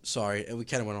 sorry, we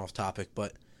kind of went off topic,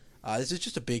 but this is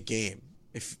just a big game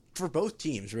for both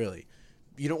teams, really.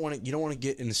 You don't want to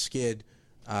get in a skid.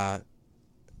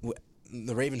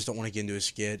 The Ravens don't want to get into a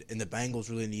skid, and the Bengals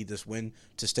really need this win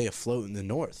to stay afloat in the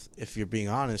North. If you're being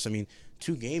honest, I mean,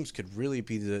 2 games could really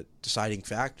be the deciding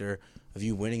factor of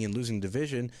you winning and losing the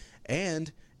division.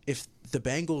 And if the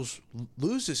Bengals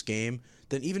lose this game,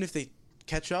 then even if they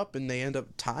catch up and they end up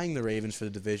tying the Ravens for the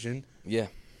division, Yeah.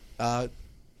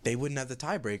 they wouldn't have the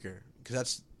tiebreaker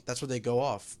because that's what they go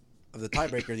off of. The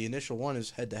tiebreaker, the initial one,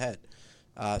 is head-to-head.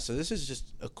 So this is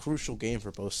just a crucial game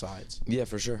for both sides. Yeah,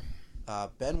 for sure. We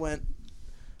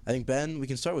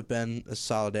can start with Ben as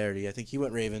solidarity. I think he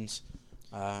went Ravens.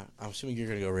 I'm assuming you're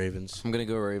going to go Ravens. I'm going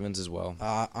to go Ravens as well.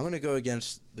 I'm going to go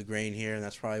against the grain here, and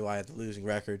that's probably why I have the losing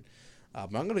record.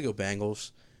 But I'm going to go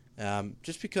Bengals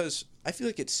just because I feel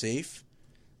like it's safe,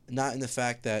 not in the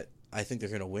fact that I think they're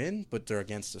going to win, but they're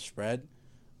against the spread.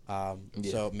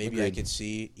 So maybe agreed. I could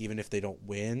see, even if they don't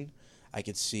win, I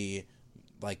could see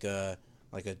like a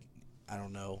I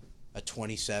don't know, a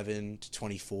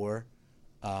 27-24,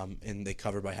 and they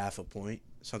cover by half a point,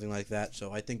 something like that.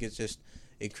 So I think it just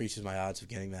increases my odds of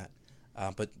getting that.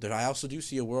 But I also do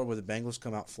see a world where the Bengals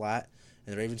come out flat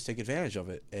and the Ravens take advantage of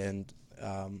it and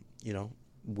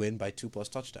win by 2+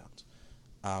 touchdowns.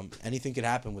 Anything could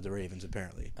happen with the Ravens,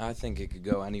 apparently. I think it could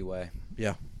go any way.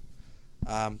 Yeah.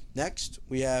 Next,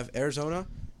 we have Arizona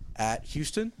at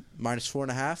Houston,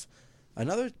 -4.5.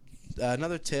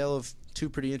 Another tale of 2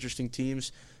 pretty interesting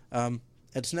teams.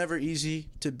 It's never easy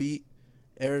to beat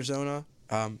Arizona,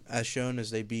 as shown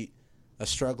as they beat a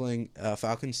struggling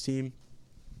Falcons team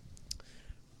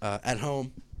at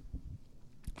home,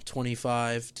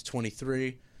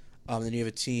 25-23. Then you have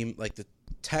a team like the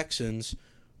Texans,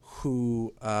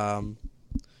 who, the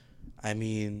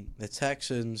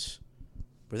Texans,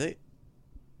 who did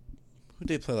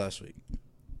they play last week?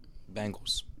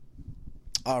 Bengals.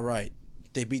 All right,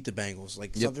 they beat the Bengals,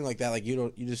 something like that. Like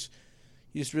you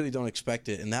just really don't expect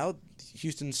it. And now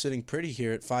Houston's sitting pretty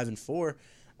here at 5-4,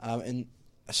 and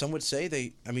some would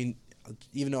say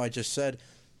even though I just said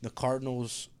the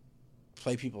Cardinals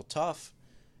play people tough,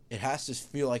 it has to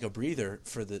feel like a breather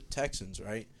for the Texans,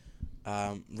 right?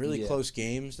 Really close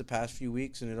games the past few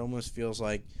weeks, and it almost feels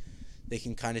like they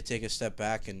can kind of take a step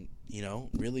back and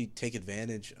really take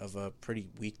advantage of a pretty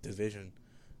weak division,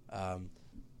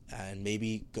 and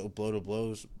maybe go blow to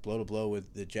blow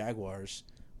with the Jaguars,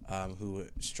 who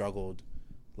struggled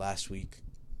last week,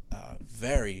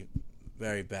 very,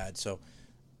 very bad. So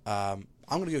I'm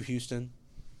gonna go Houston.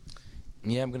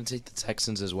 Yeah, I'm going to take the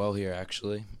Texans as well here,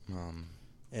 actually.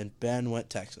 And Ben went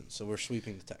Texans, so we're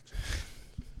sweeping the Texans.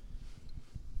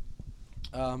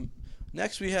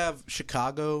 Next, we have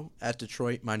Chicago at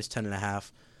Detroit,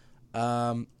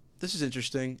 -10.5. This is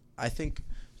interesting. I think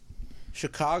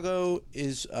Chicago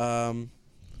is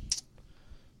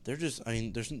there's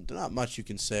not much you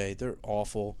can say. They're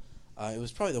awful. It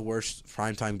was probably the worst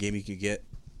primetime game you could get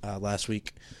last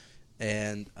week,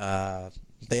 and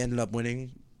they ended up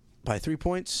winning by 3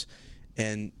 points.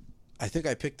 And I think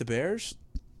I picked the Bears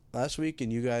last week,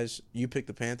 and you picked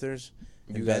the Panthers.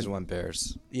 You guys won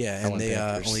Bears. Yeah, I and won they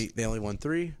Panthers. only won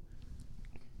 3,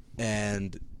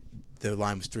 and the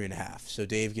line was 3.5. So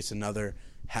Dave gets another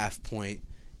half-point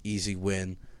easy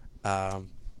win. Yeah,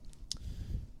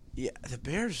 the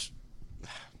Bears.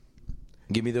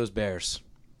 Give me those Bears.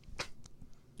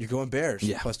 You're going Bears.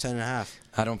 Yeah. Plus 10.5.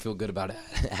 I don't feel good about it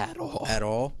at all. At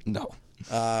all. No.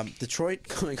 Detroit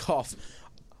coming off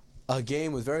a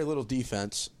game with very little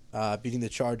defense, beating the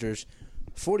Chargers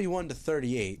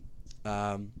 41-38.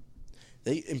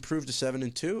 They improved to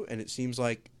 7-2, and it seems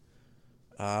like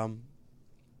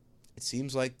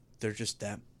they're just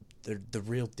they're the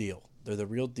real deal. They're the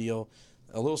real deal.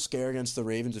 A little scare against the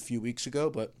Ravens a few weeks ago,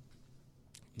 but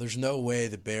there's no way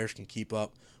the Bears can keep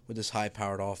up with this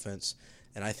high-powered offense,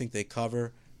 and I think they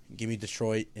cover. Give me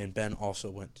Detroit, and Ben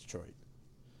also went Detroit.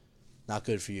 Not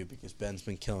good for you because Ben's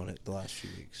been killing it the last few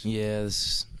weeks. Yeah,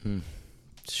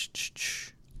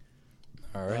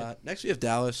 all right. Next, we have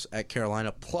Dallas at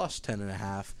Carolina plus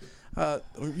 10.5.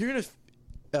 You're gonna,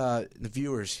 the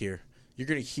viewers here, you're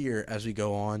gonna hear as we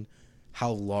go on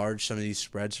how large some of these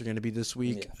spreads are going to be this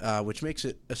week, which makes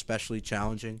it especially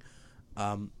challenging.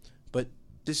 But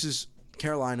this is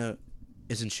Carolina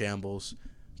is in shambles.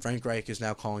 Frank Reich is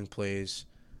now calling plays.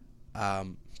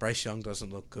 Bryce Young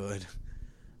doesn't look good.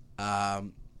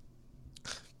 Brian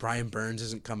Burns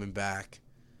isn't coming back.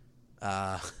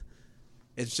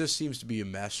 It just seems to be a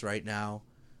mess right now.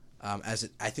 I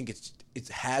think it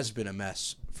has been a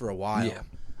mess for a while.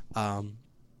 Yeah.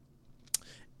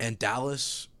 And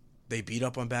Dallas, they beat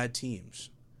up on bad teams,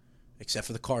 except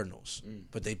for the Cardinals.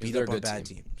 But they beat up on bad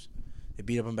teams. They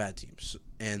beat up on bad teams,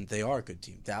 and they are a good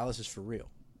team. Dallas is for real.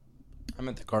 I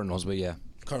meant the Cardinals, but yeah.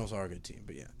 Cardinals are a good team,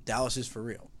 but yeah, Dallas is for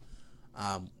real.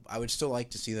 I would still like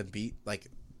to see them beat like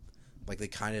they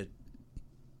kind of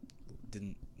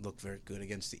didn't look very good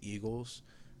against the Eagles,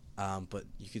 but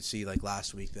you could see like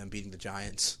last week them beating the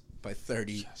Giants by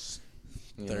 30,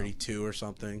 32 or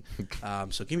something.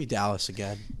 So give me Dallas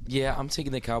again. Yeah, I'm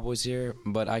taking the Cowboys here,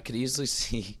 but I could easily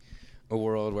see a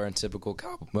world where in typical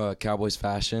Cowboys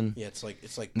fashion, Yeah, it's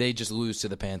like they just lose to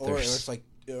the or Panthers. it's like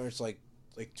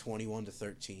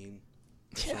 21-13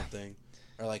 or something,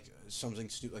 or like something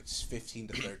stupid like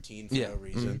 15-13 for no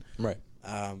reason. Right.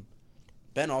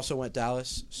 Ben also went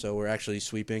Dallas, so we're actually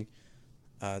sweeping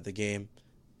the game.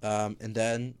 And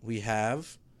then we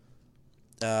have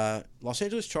Los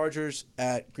Angeles Chargers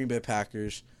at Green Bay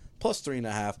Packers, plus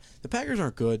 3.5. The Packers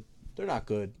aren't good. They're not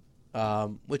good,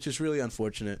 which is really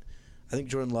unfortunate. I think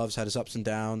Jordan Love's had his ups and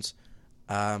downs.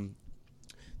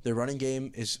 Their running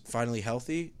game is finally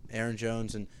healthy. Aaron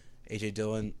Jones and A.J.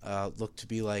 Dillon look to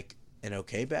be like an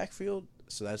okay backfield,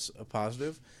 so that's a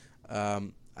positive.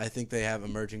 I think they have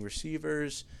emerging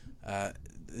receivers.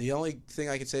 The only thing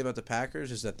I can say about the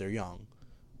Packers is that they're young.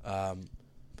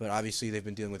 But obviously they've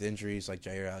been dealing with injuries like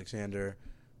Jair Alexander.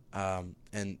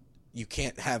 And you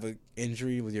can't have an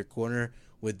injury with your corner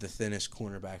with the thinnest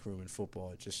cornerback room in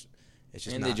football. It's just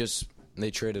And not.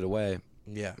 they traded away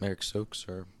Yeah. Eric Stokes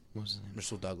or what was his name?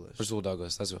 Russell Douglas. Russell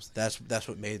Douglas. That's what. That's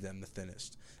what made them the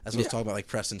thinnest. That's what I was talking about. Like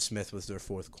Preston Smith was their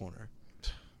fourth corner,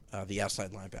 the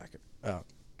outside linebacker.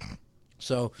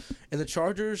 So, in the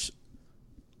Chargers,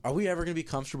 are we ever going to be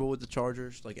comfortable with the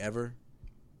Chargers? Like ever?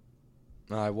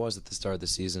 I was at the start of the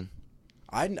season.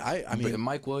 I mean, But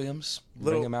Mike Williams,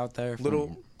 little- bring him out there.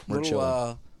 little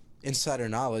insider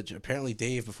knowledge. Apparently,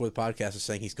 Dave before the podcast was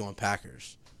saying he's going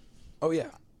Packers. Oh yeah,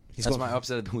 He's that's going my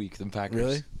upset of the week. The Packers.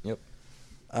 Really? Yep.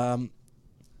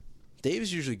 Dave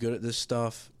is usually good at this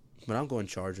stuff, but I'm going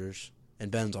Chargers,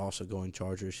 and Ben's also going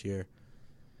Chargers here.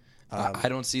 I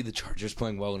don't see the Chargers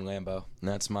playing well in Lambeau. And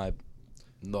that's my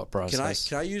thought process.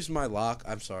 Can I use my lock?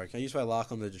 I'm sorry. Can I use my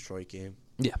lock on the Detroit game?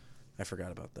 Yeah, I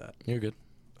forgot about that. you're good.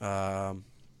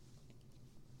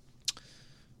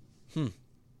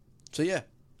 So yeah,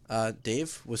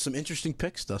 Dave with some interesting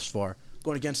picks thus far,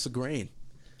 going against the grain.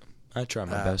 I try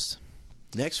my best.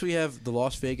 Next, we have the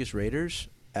Las Vegas Raiders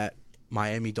at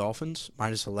Miami Dolphins,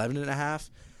 minus 11.5.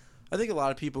 I think a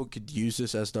lot of people could use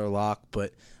this as their lock,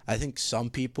 but I think some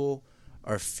people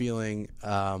are feeling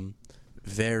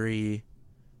very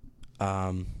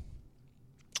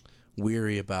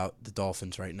weary about the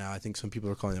Dolphins right now. I think some people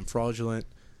are calling them fraudulent.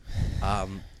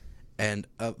 And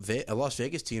a Las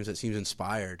Vegas team that seems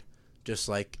inspired, just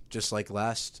like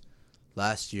last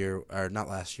year, or not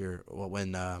last year,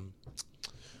 when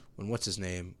what's his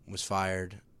name was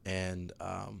fired, and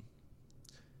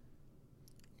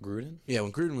Gruden? yeah,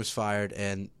 when Gruden was fired,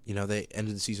 and they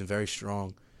ended the season very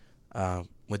strong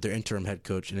with their interim head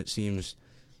coach, and it seems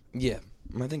Yeah.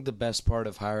 I think the best part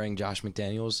of hiring Josh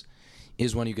McDaniels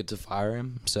is when you get to fire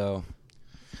him. So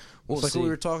It's like see. what we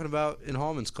were talking about in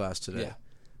Hallman's class today. Yeah.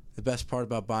 The two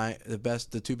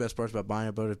best parts about buying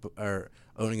a boat or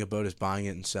owning a boat is buying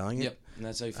it and selling it. Yep. And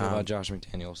that's how you feel about Josh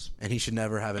McDaniels. And he should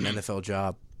never have an NFL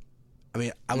job. I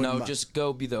mean, Just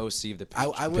go be the OC of the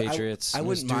Patriots. I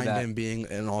wouldn't Just do mind that. him being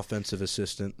an offensive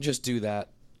assistant. Just do that.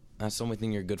 That's the only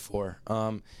thing you're good for.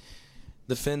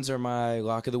 The Finns are my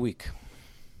lock of the week.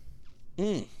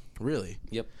 Really?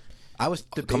 Yep. I was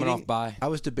debating, Coming off bye. I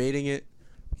was debating it,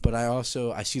 but I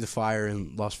see the fire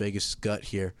in Las Vegas' gut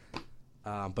here.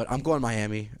 But I'm going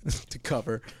Miami to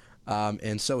cover,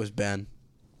 and so is Ben.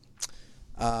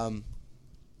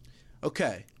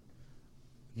 Okay.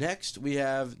 Next, we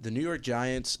have the New York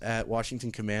Giants at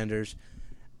Washington Commanders.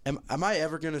 Am I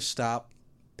ever going to stop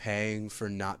paying for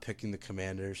not picking the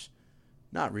Commanders?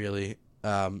 Not really.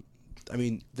 I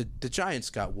mean, the Giants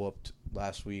got whooped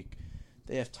last week.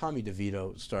 They have Tommy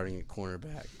DeVito starting at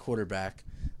quarterback.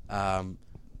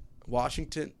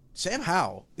 Washington, Sam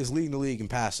Howell is leading the league in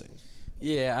passing.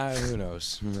 Yeah, who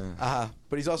knows?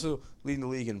 But he's also leading the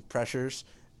league in pressured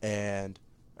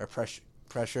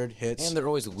hits, And they're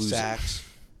always losing. sacks.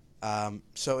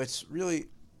 So it's really,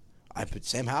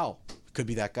 Sam Howell could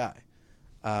be that guy.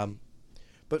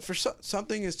 But for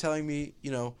something is telling me,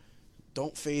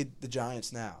 don't fade the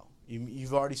Giants now.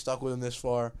 You've already stuck with them this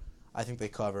far. I think they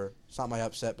cover. It's not my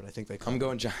upset, but I think they cover. I'm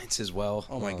going Giants as well.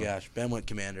 Oh my gosh, Ben went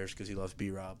Commanders because he loves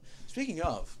B-Rob. Speaking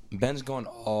of, Ben's going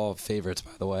all favorites,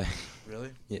 by the way.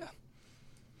 really? Yeah.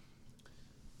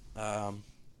 Um,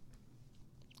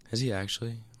 Is he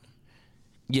actually?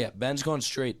 Yeah, Ben's going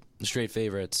straight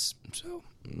favorites. So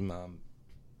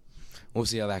we'll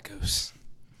see how that goes.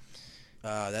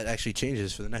 that actually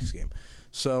changes for the next game.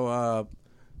 So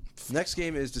next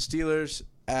game is the Steelers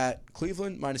at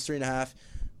Cleveland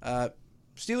 -3.5.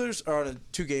 Steelers are on a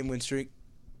 2-game win streak,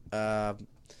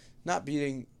 not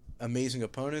beating amazing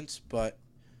opponents, but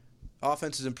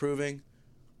offense is improving.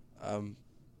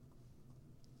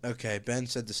 Okay, Ben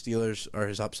said the Steelers are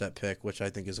his upset pick, which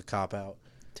I think is a cop-out.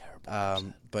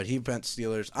 Terrible. But he bent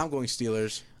Steelers. I'm going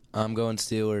Steelers. I'm going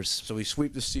Steelers. So we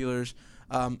sweep the Steelers.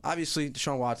 Obviously,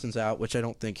 Deshaun Watson's out, which I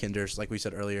don't think hinders, like we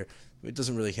said earlier. It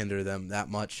doesn't really hinder them that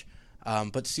much.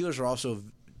 But the Steelers are also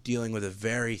dealing with a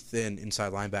very thin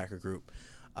inside linebacker group.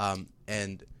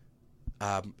 And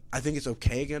I think it's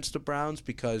okay against the Browns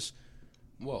because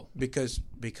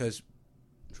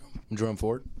Jerome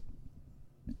Ford.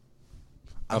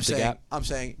 I'm Up the gap.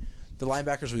 saying the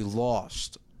linebackers we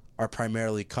lost are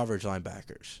primarily coverage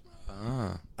linebackers.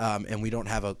 And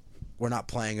we're not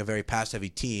playing a very pass-heavy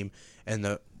team. And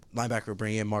the linebacker we're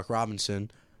bringing in, Mark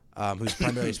Robinson, who's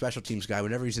primarily a special teams guy,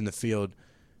 whenever he's in the field,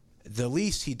 the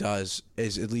least he does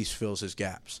is at least fills his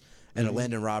gaps. And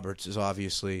Landon Roberts is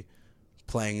obviously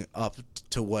playing up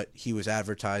to what he was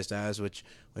advertised as, which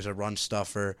was a run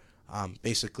stuffer.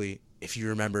 Basically, if you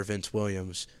remember Vince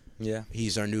Williams, Yeah.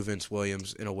 he's our new Vince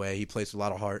Williams in a way. He plays with a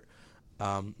lot of heart,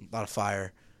 a lot of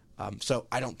fire. So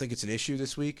I don't think it's an issue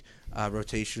this week.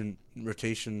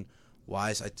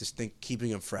 Rotation-wise, I just think keeping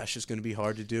him fresh is going to be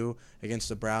hard to do against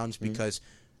the Browns because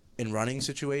in running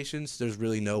situations, there's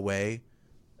really no way.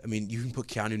 I mean, you can put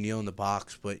Keanu Neal in the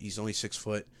box, but he's only 6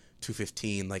 foot,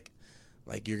 215. Like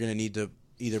you're going to need to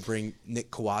either bring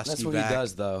Nick Kowalski That's what back. he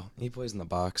does, though. He plays in the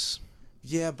box.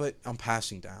 Yeah, but on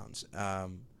passing downs.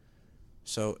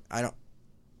 So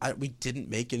we didn't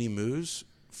make any moves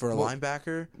for a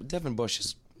linebacker. Devin Bush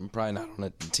is probably not on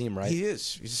the team, right? He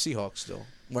is. He's a Seahawk still,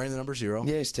 wearing the number 0.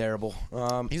 Yeah, he's terrible.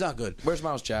 He's not good. Where's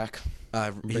Miles Jack?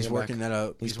 He's him working back. at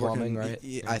a. He's working, plumbing, right?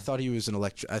 I thought he was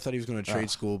I thought he was going to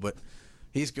trade school, but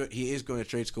he's good. He is going to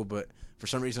trade school, but for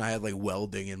some reason I had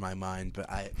welding in my mind. But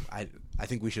I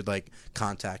think we should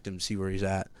contact him, see where he's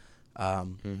at.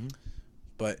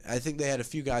 But I think they had a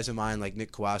few guys in mind, like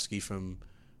Nick Kowalski from.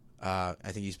 I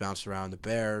think he's bounced around the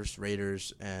Bears,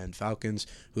 Raiders, and Falcons,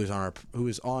 who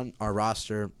is on our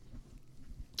roster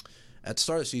at the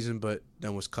start of the season, but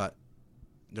then was cut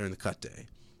during the cut day.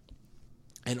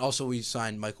 And also we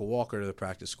signed Michael Walker to the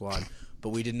practice squad, but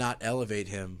we did not elevate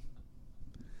him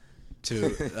to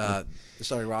the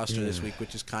starting roster this week,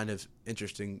 which is kind of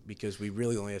interesting because we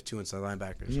really only have 2 inside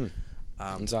linebackers.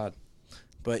 It's odd.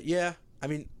 But yeah, I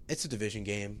mean, it's a division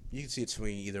game. You can see it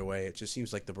swinging either way. It just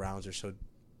seems like the Browns are so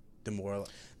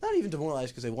demoralized. Not even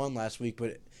demoralized because they won last week,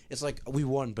 but it's like we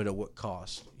won, but at what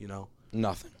cost,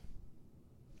 Nothing.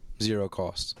 0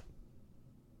 cost.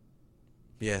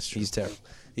 Yeah, it's true. He's terrible.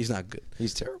 He's not good.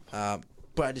 He's terrible.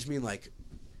 But I just mean,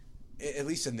 at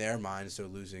least in their minds, they're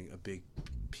losing a big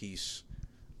piece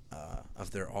of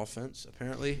their offense,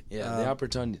 apparently. Yeah, the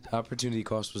opportunity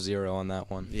cost was 0 on that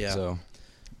one. Yeah. So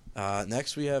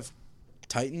next we have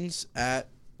Titans at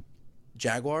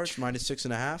Jaguars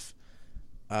 -6.5.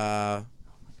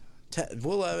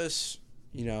 Will Levis,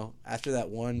 after that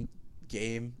one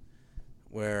game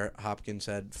where Hopkins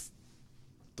had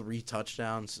 3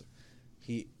 touchdowns,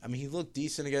 he looked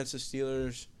decent against the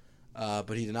Steelers,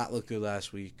 but he did not look good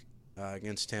last week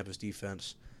against Tampa's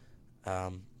defense.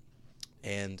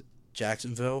 And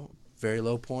Jacksonville, very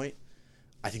low point.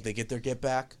 I think they get their get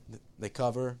back. They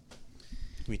cover.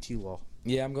 Give me T-Law.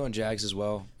 Yeah, I'm going Jags as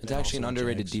well. It's Yeah, actually an also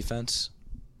underrated Jags. defense.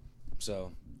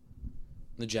 So,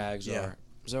 the Jags Yeah. are.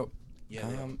 So, Yeah,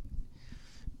 they are.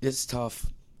 it's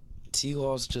tough.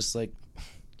 T-Law's just,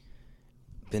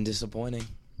 been disappointing,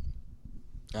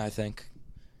 I think.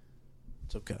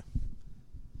 It's okay.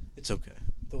 It's okay.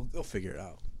 They'll figure it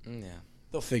out. Yeah.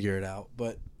 They'll figure it out.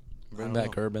 But Bring I don't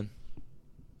back know. Urban.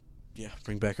 Yeah,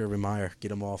 bring back Urban Meyer.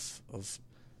 Get him off of.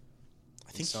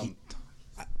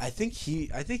 I think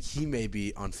he may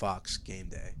be on Fox game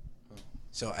day.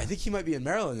 So I think he might be in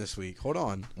Maryland this week. Hold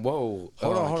on. Whoa.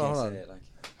 Hold on, I hold on, can't hold say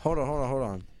on. it. Hold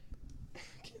on. I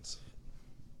can't say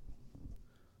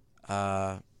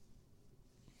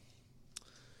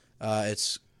it.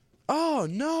 It's. Oh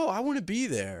no! I want to be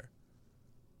there.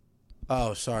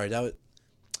 Oh, sorry. I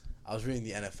was reading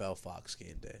the NFL Fox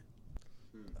game day.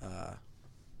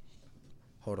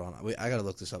 Hold on. I gotta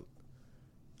look this up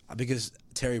because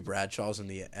Terry Bradshaw's in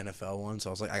the NFL one, so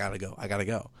I was like, I gotta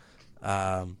go.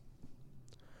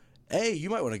 Hey, you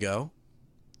might want to go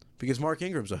because Mark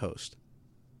Ingram's a host.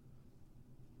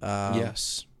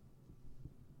 Yes.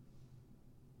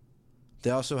 They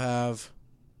also have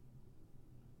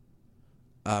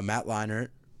Matt Leinart,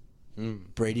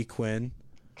 Brady Quinn,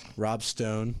 Rob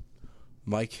Stone,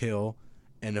 Mike Hill,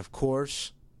 and of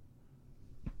course,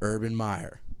 Urban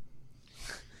Meyer.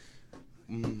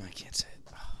 I can't say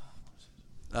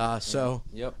it. So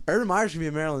Yep. Urban Meyer's gonna be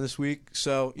in Maryland this week.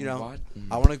 So What?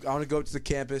 I want to go to the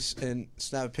campus and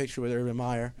snap a picture with Urban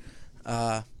Meyer.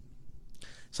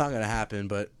 It's not gonna happen,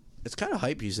 but it's kind of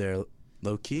hype. He's there,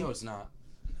 low key. No, it's not.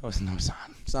 No, it's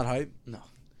not. It's not hype. No.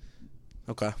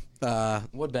 Okay.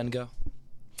 What'd Ben go?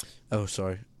 Oh,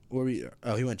 sorry. Where we?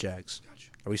 Oh, he went Jags.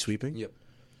 Gotcha. Are we sweeping? Yep.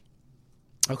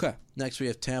 Okay. Next we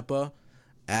have Tampa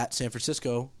at San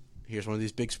Francisco. Here's one of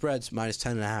these big spreads, minus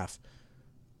 10.5.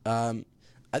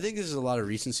 I think this is a lot of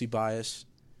recency bias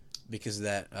because of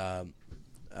that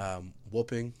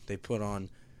whooping they put on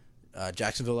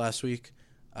Jacksonville last week.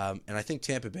 And I think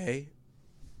Tampa Bay,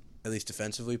 at least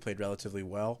defensively, played relatively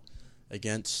well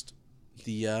against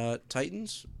the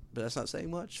Titans. But that's not saying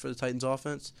much for the Titans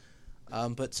offense.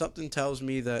 But something tells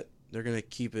me that they're going to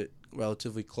keep it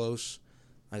relatively close.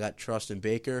 I got trust in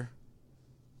Baker.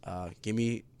 Give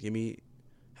me.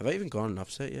 Have I even gone an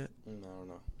upset yet? No, I don't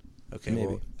know. Okay, Maybe.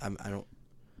 well, I don't.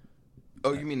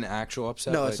 Oh, you mean the actual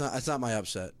upset? No, it's not. It's not my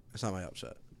upset. It's not my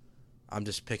upset. I'm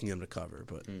just picking them to cover.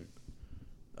 But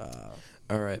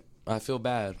All right. I feel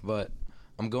bad, but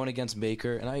I'm going against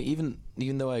Baker, and even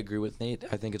though I agree with Nate,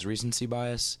 I think it's recency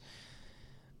bias.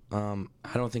 I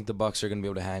don't think the Bucs are going to be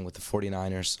able to hang with the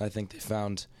 49ers. I think they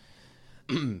found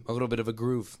a little bit of a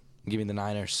groove. Give me the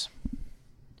Niners.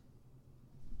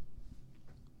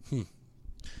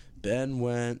 Ben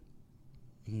went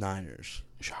Niners.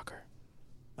 Shocker.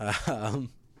 I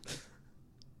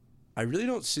really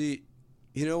don't see.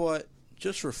 You know what?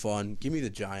 Just for fun, give me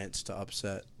the Giants to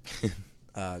upset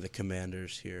the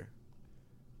Commanders here.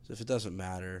 So if it doesn't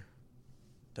matter,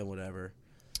 then whatever.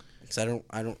 Because I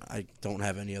don't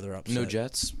have any other upset. No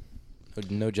Jets?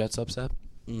 No Jets upset?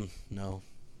 No.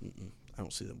 I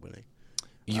don't see them winning.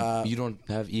 You don't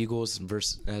have Eagles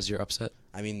as your upset?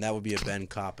 I mean, that would be a Ben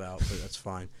cop-out, but that's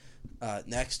fine.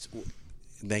 Next,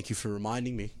 thank you for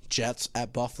reminding me. Jets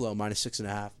at Buffalo, minus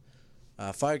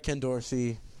 6.5. Fired Ken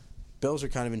Dorsey. Bills are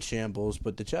kind of in shambles,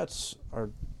 but the Jets are,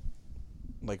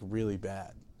 really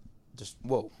bad. Just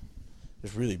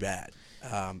really bad.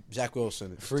 Zach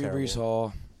Wilson. Is Free terrible. Brees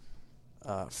Hall.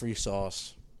 Free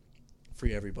Sauce.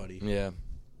 Free everybody. Yeah.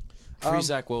 Free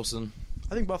Zach Wilson.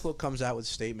 I think Buffalo comes out with a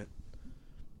statement,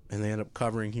 and they end up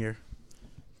covering here.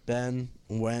 Ben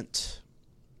went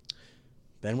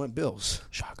Bills.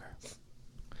 Shocker.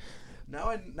 Now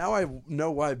I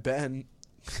know why Ben,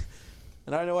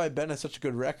 and I know why Ben has such a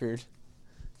good record,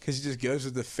 because he just goes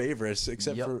with the favorites,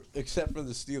 except for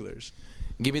the Steelers.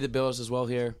 Give me the Bills as well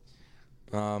here.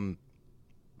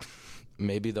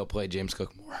 Maybe they'll play James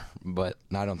Cook more, but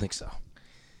I don't think so.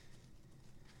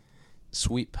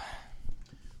 Sweep.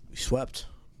 We swept.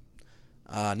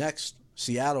 Next,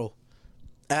 Seattle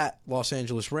at Los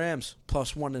Angeles Rams,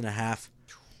 plus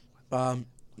 1.5.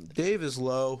 Dave is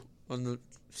low on the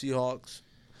Seahawks,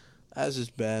 as is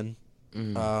Ben.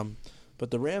 But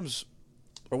the Rams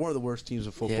are one of the worst teams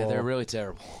in football. Yeah, they're really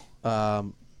terrible.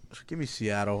 So give me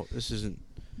Seattle. This isn't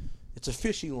It's a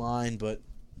fishy line, but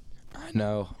I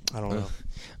know. I don't know.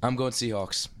 I'm going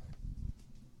Seahawks.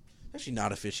 Actually,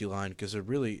 not a fishy line because it's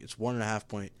 1.5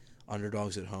 point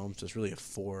underdogs at home, so it's really a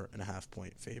 4.5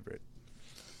 point favorite.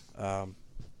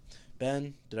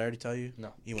 Ben, did I already tell you?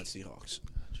 No. He went Seahawks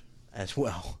as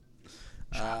well.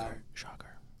 Shocker.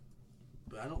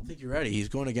 But I don't think you're ready. He's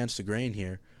going against the grain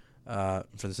here for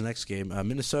this next game.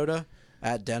 Minnesota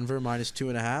at Denver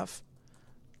 -2.5.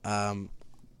 I'm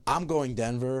going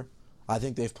Denver. I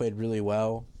think they've played really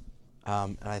well.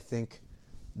 And I think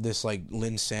this,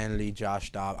 Linsanity,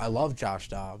 Josh Dobbs. I love Josh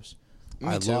Dobbs.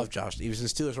 Me too. Love Josh. He was in the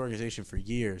Steelers organization for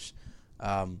years.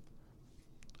 I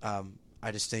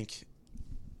just think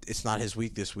it's not his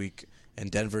week this week. And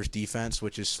Denver's defense,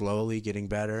 which is slowly getting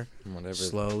better.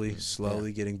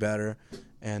 Slowly getting better.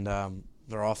 And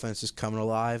their offense is coming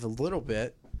alive a little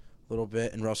bit.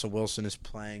 And Russell Wilson is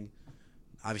playing,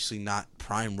 obviously not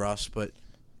prime Russ, but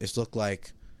it's looked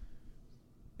like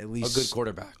at least a good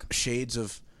quarterback. Shades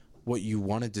of what you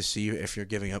wanted to see if you're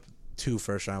giving up 2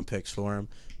 first-round picks for him.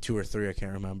 2 or 3, I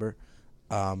can't remember.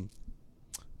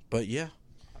 But, yeah,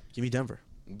 give me Denver.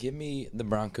 Give me the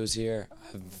Broncos here.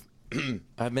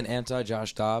 I've been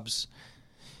anti-Josh Dobbs.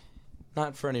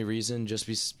 Not for any reason,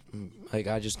 just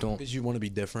I just don't. Because you want to be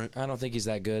different. I don't think he's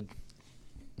that good.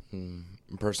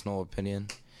 Personal opinion.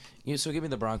 So give me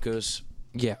the Broncos.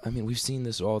 Yeah, I mean, we've seen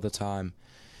this all the time.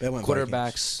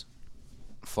 Quarterbacks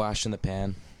flash in the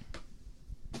pan.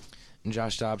 And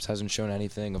Josh Dobbs hasn't shown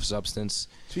anything of substance.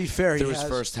 To be fair, through his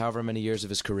first however many years of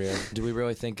his career. Do we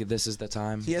really think this is the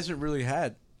time? He hasn't really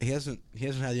had. He hasn't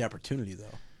had the opportunity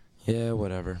though. Yeah,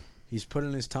 whatever. He's put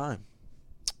in his time.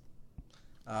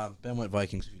 Ben went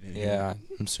Vikings. If you didn't hear. Yeah,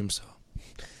 I assume so.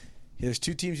 There's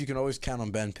 2 teams you can always count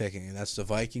on Ben picking, and that's the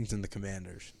Vikings and the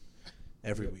Commanders.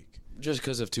 Every week. Just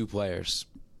because of 2 players,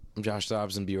 Josh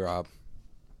Dobbs and B-Rob.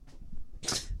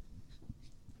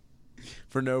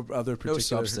 For no other particular. No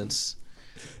substance.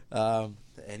 And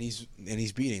he's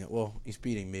beating it. Well, he's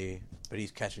beating me, but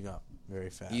he's catching up very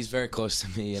fast. He's very close to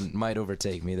me and might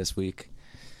overtake me this week.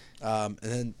 And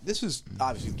then this is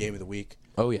obviously the game of the week.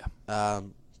 Oh, yeah.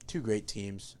 2 great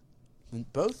teams.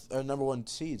 Both are number 1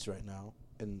 seeds right now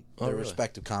in their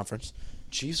respective conference.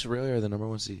 Chiefs really are the number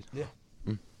 1 seed. Yeah.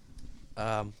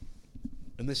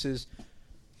 And this is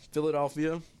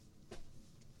Philadelphia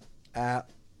at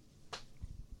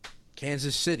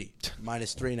Kansas City,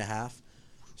 -3.5.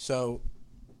 So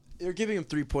they're giving him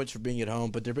 3 points for being at home,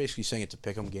 but they're basically saying it's a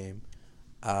pick'em game.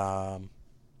 I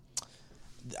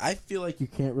feel like you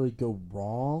can't really go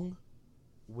wrong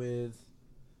with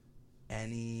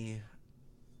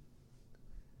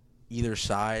either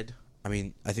side. I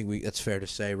mean, I think that's fair to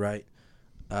say, right?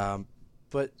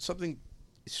 But something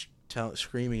is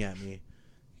screaming at me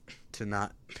to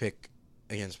not pick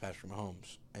against Patrick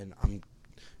Mahomes, and I'm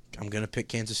gonna pick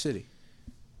Kansas City.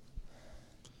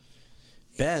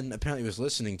 Ben apparently was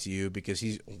listening to you because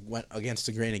he went against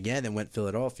the grain again and went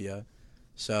Philadelphia.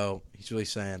 So he's really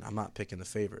saying, I'm not picking the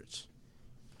favorites.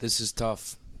 This is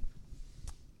tough.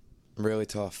 Really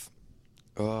tough.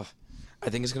 I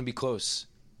think it's going to be close.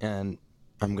 And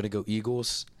I'm going to go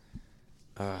Eagles.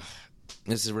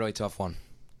 This is a really tough one.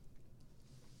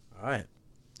 All right.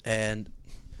 And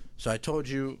so I told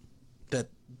you that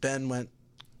Ben went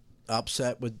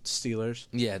upset with Steelers.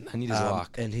 Yeah, I need his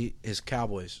lock. And his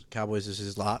Cowboys. Cowboys is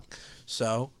his lock.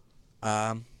 So,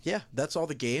 yeah, that's all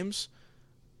the games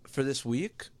for this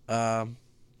week. I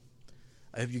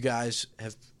hope you guys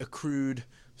have accrued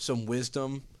some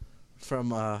wisdom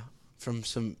from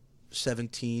some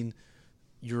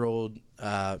 17-year-old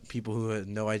people who have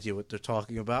no idea what they're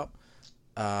talking about.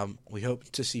 We hope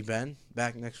to see Ben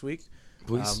back next week.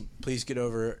 Please get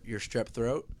over your strep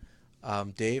throat.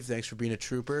 Dave, thanks for being a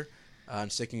trooper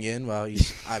and sticking in while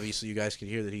he's obviously you guys can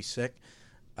hear that he's sick.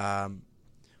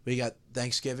 We got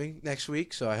Thanksgiving next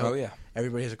week, so I hope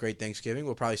everybody has a great Thanksgiving.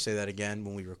 We'll probably say that again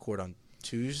when we record on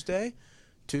Tuesday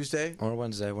or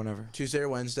Wednesday, whenever. Tuesday or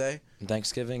Wednesday.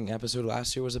 Thanksgiving episode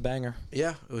last year was a banger.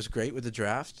 Yeah, it was great with the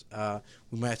draft.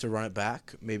 We might have to run it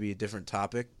back, maybe a different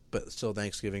topic, but still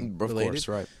Thanksgiving related. Of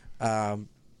course, right.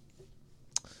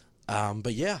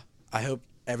 But yeah, I hope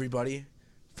everybody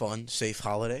fun, safe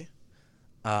holiday,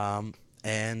 and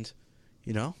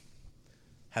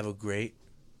have a great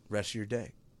rest of your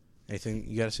day. Anything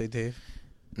you got to say, Dave?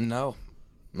 No.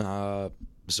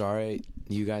 Sorry,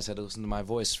 you guys had to listen to my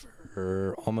voice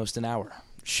for almost an hour.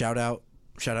 Shout out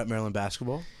Maryland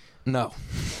basketball. No.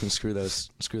 Screw those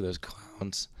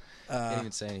clowns. Can't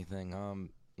even say anything.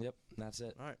 Yep, that's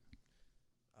it. All right.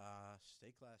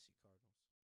 Stay classy,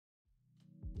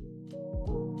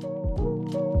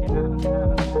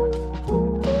 Cardinals.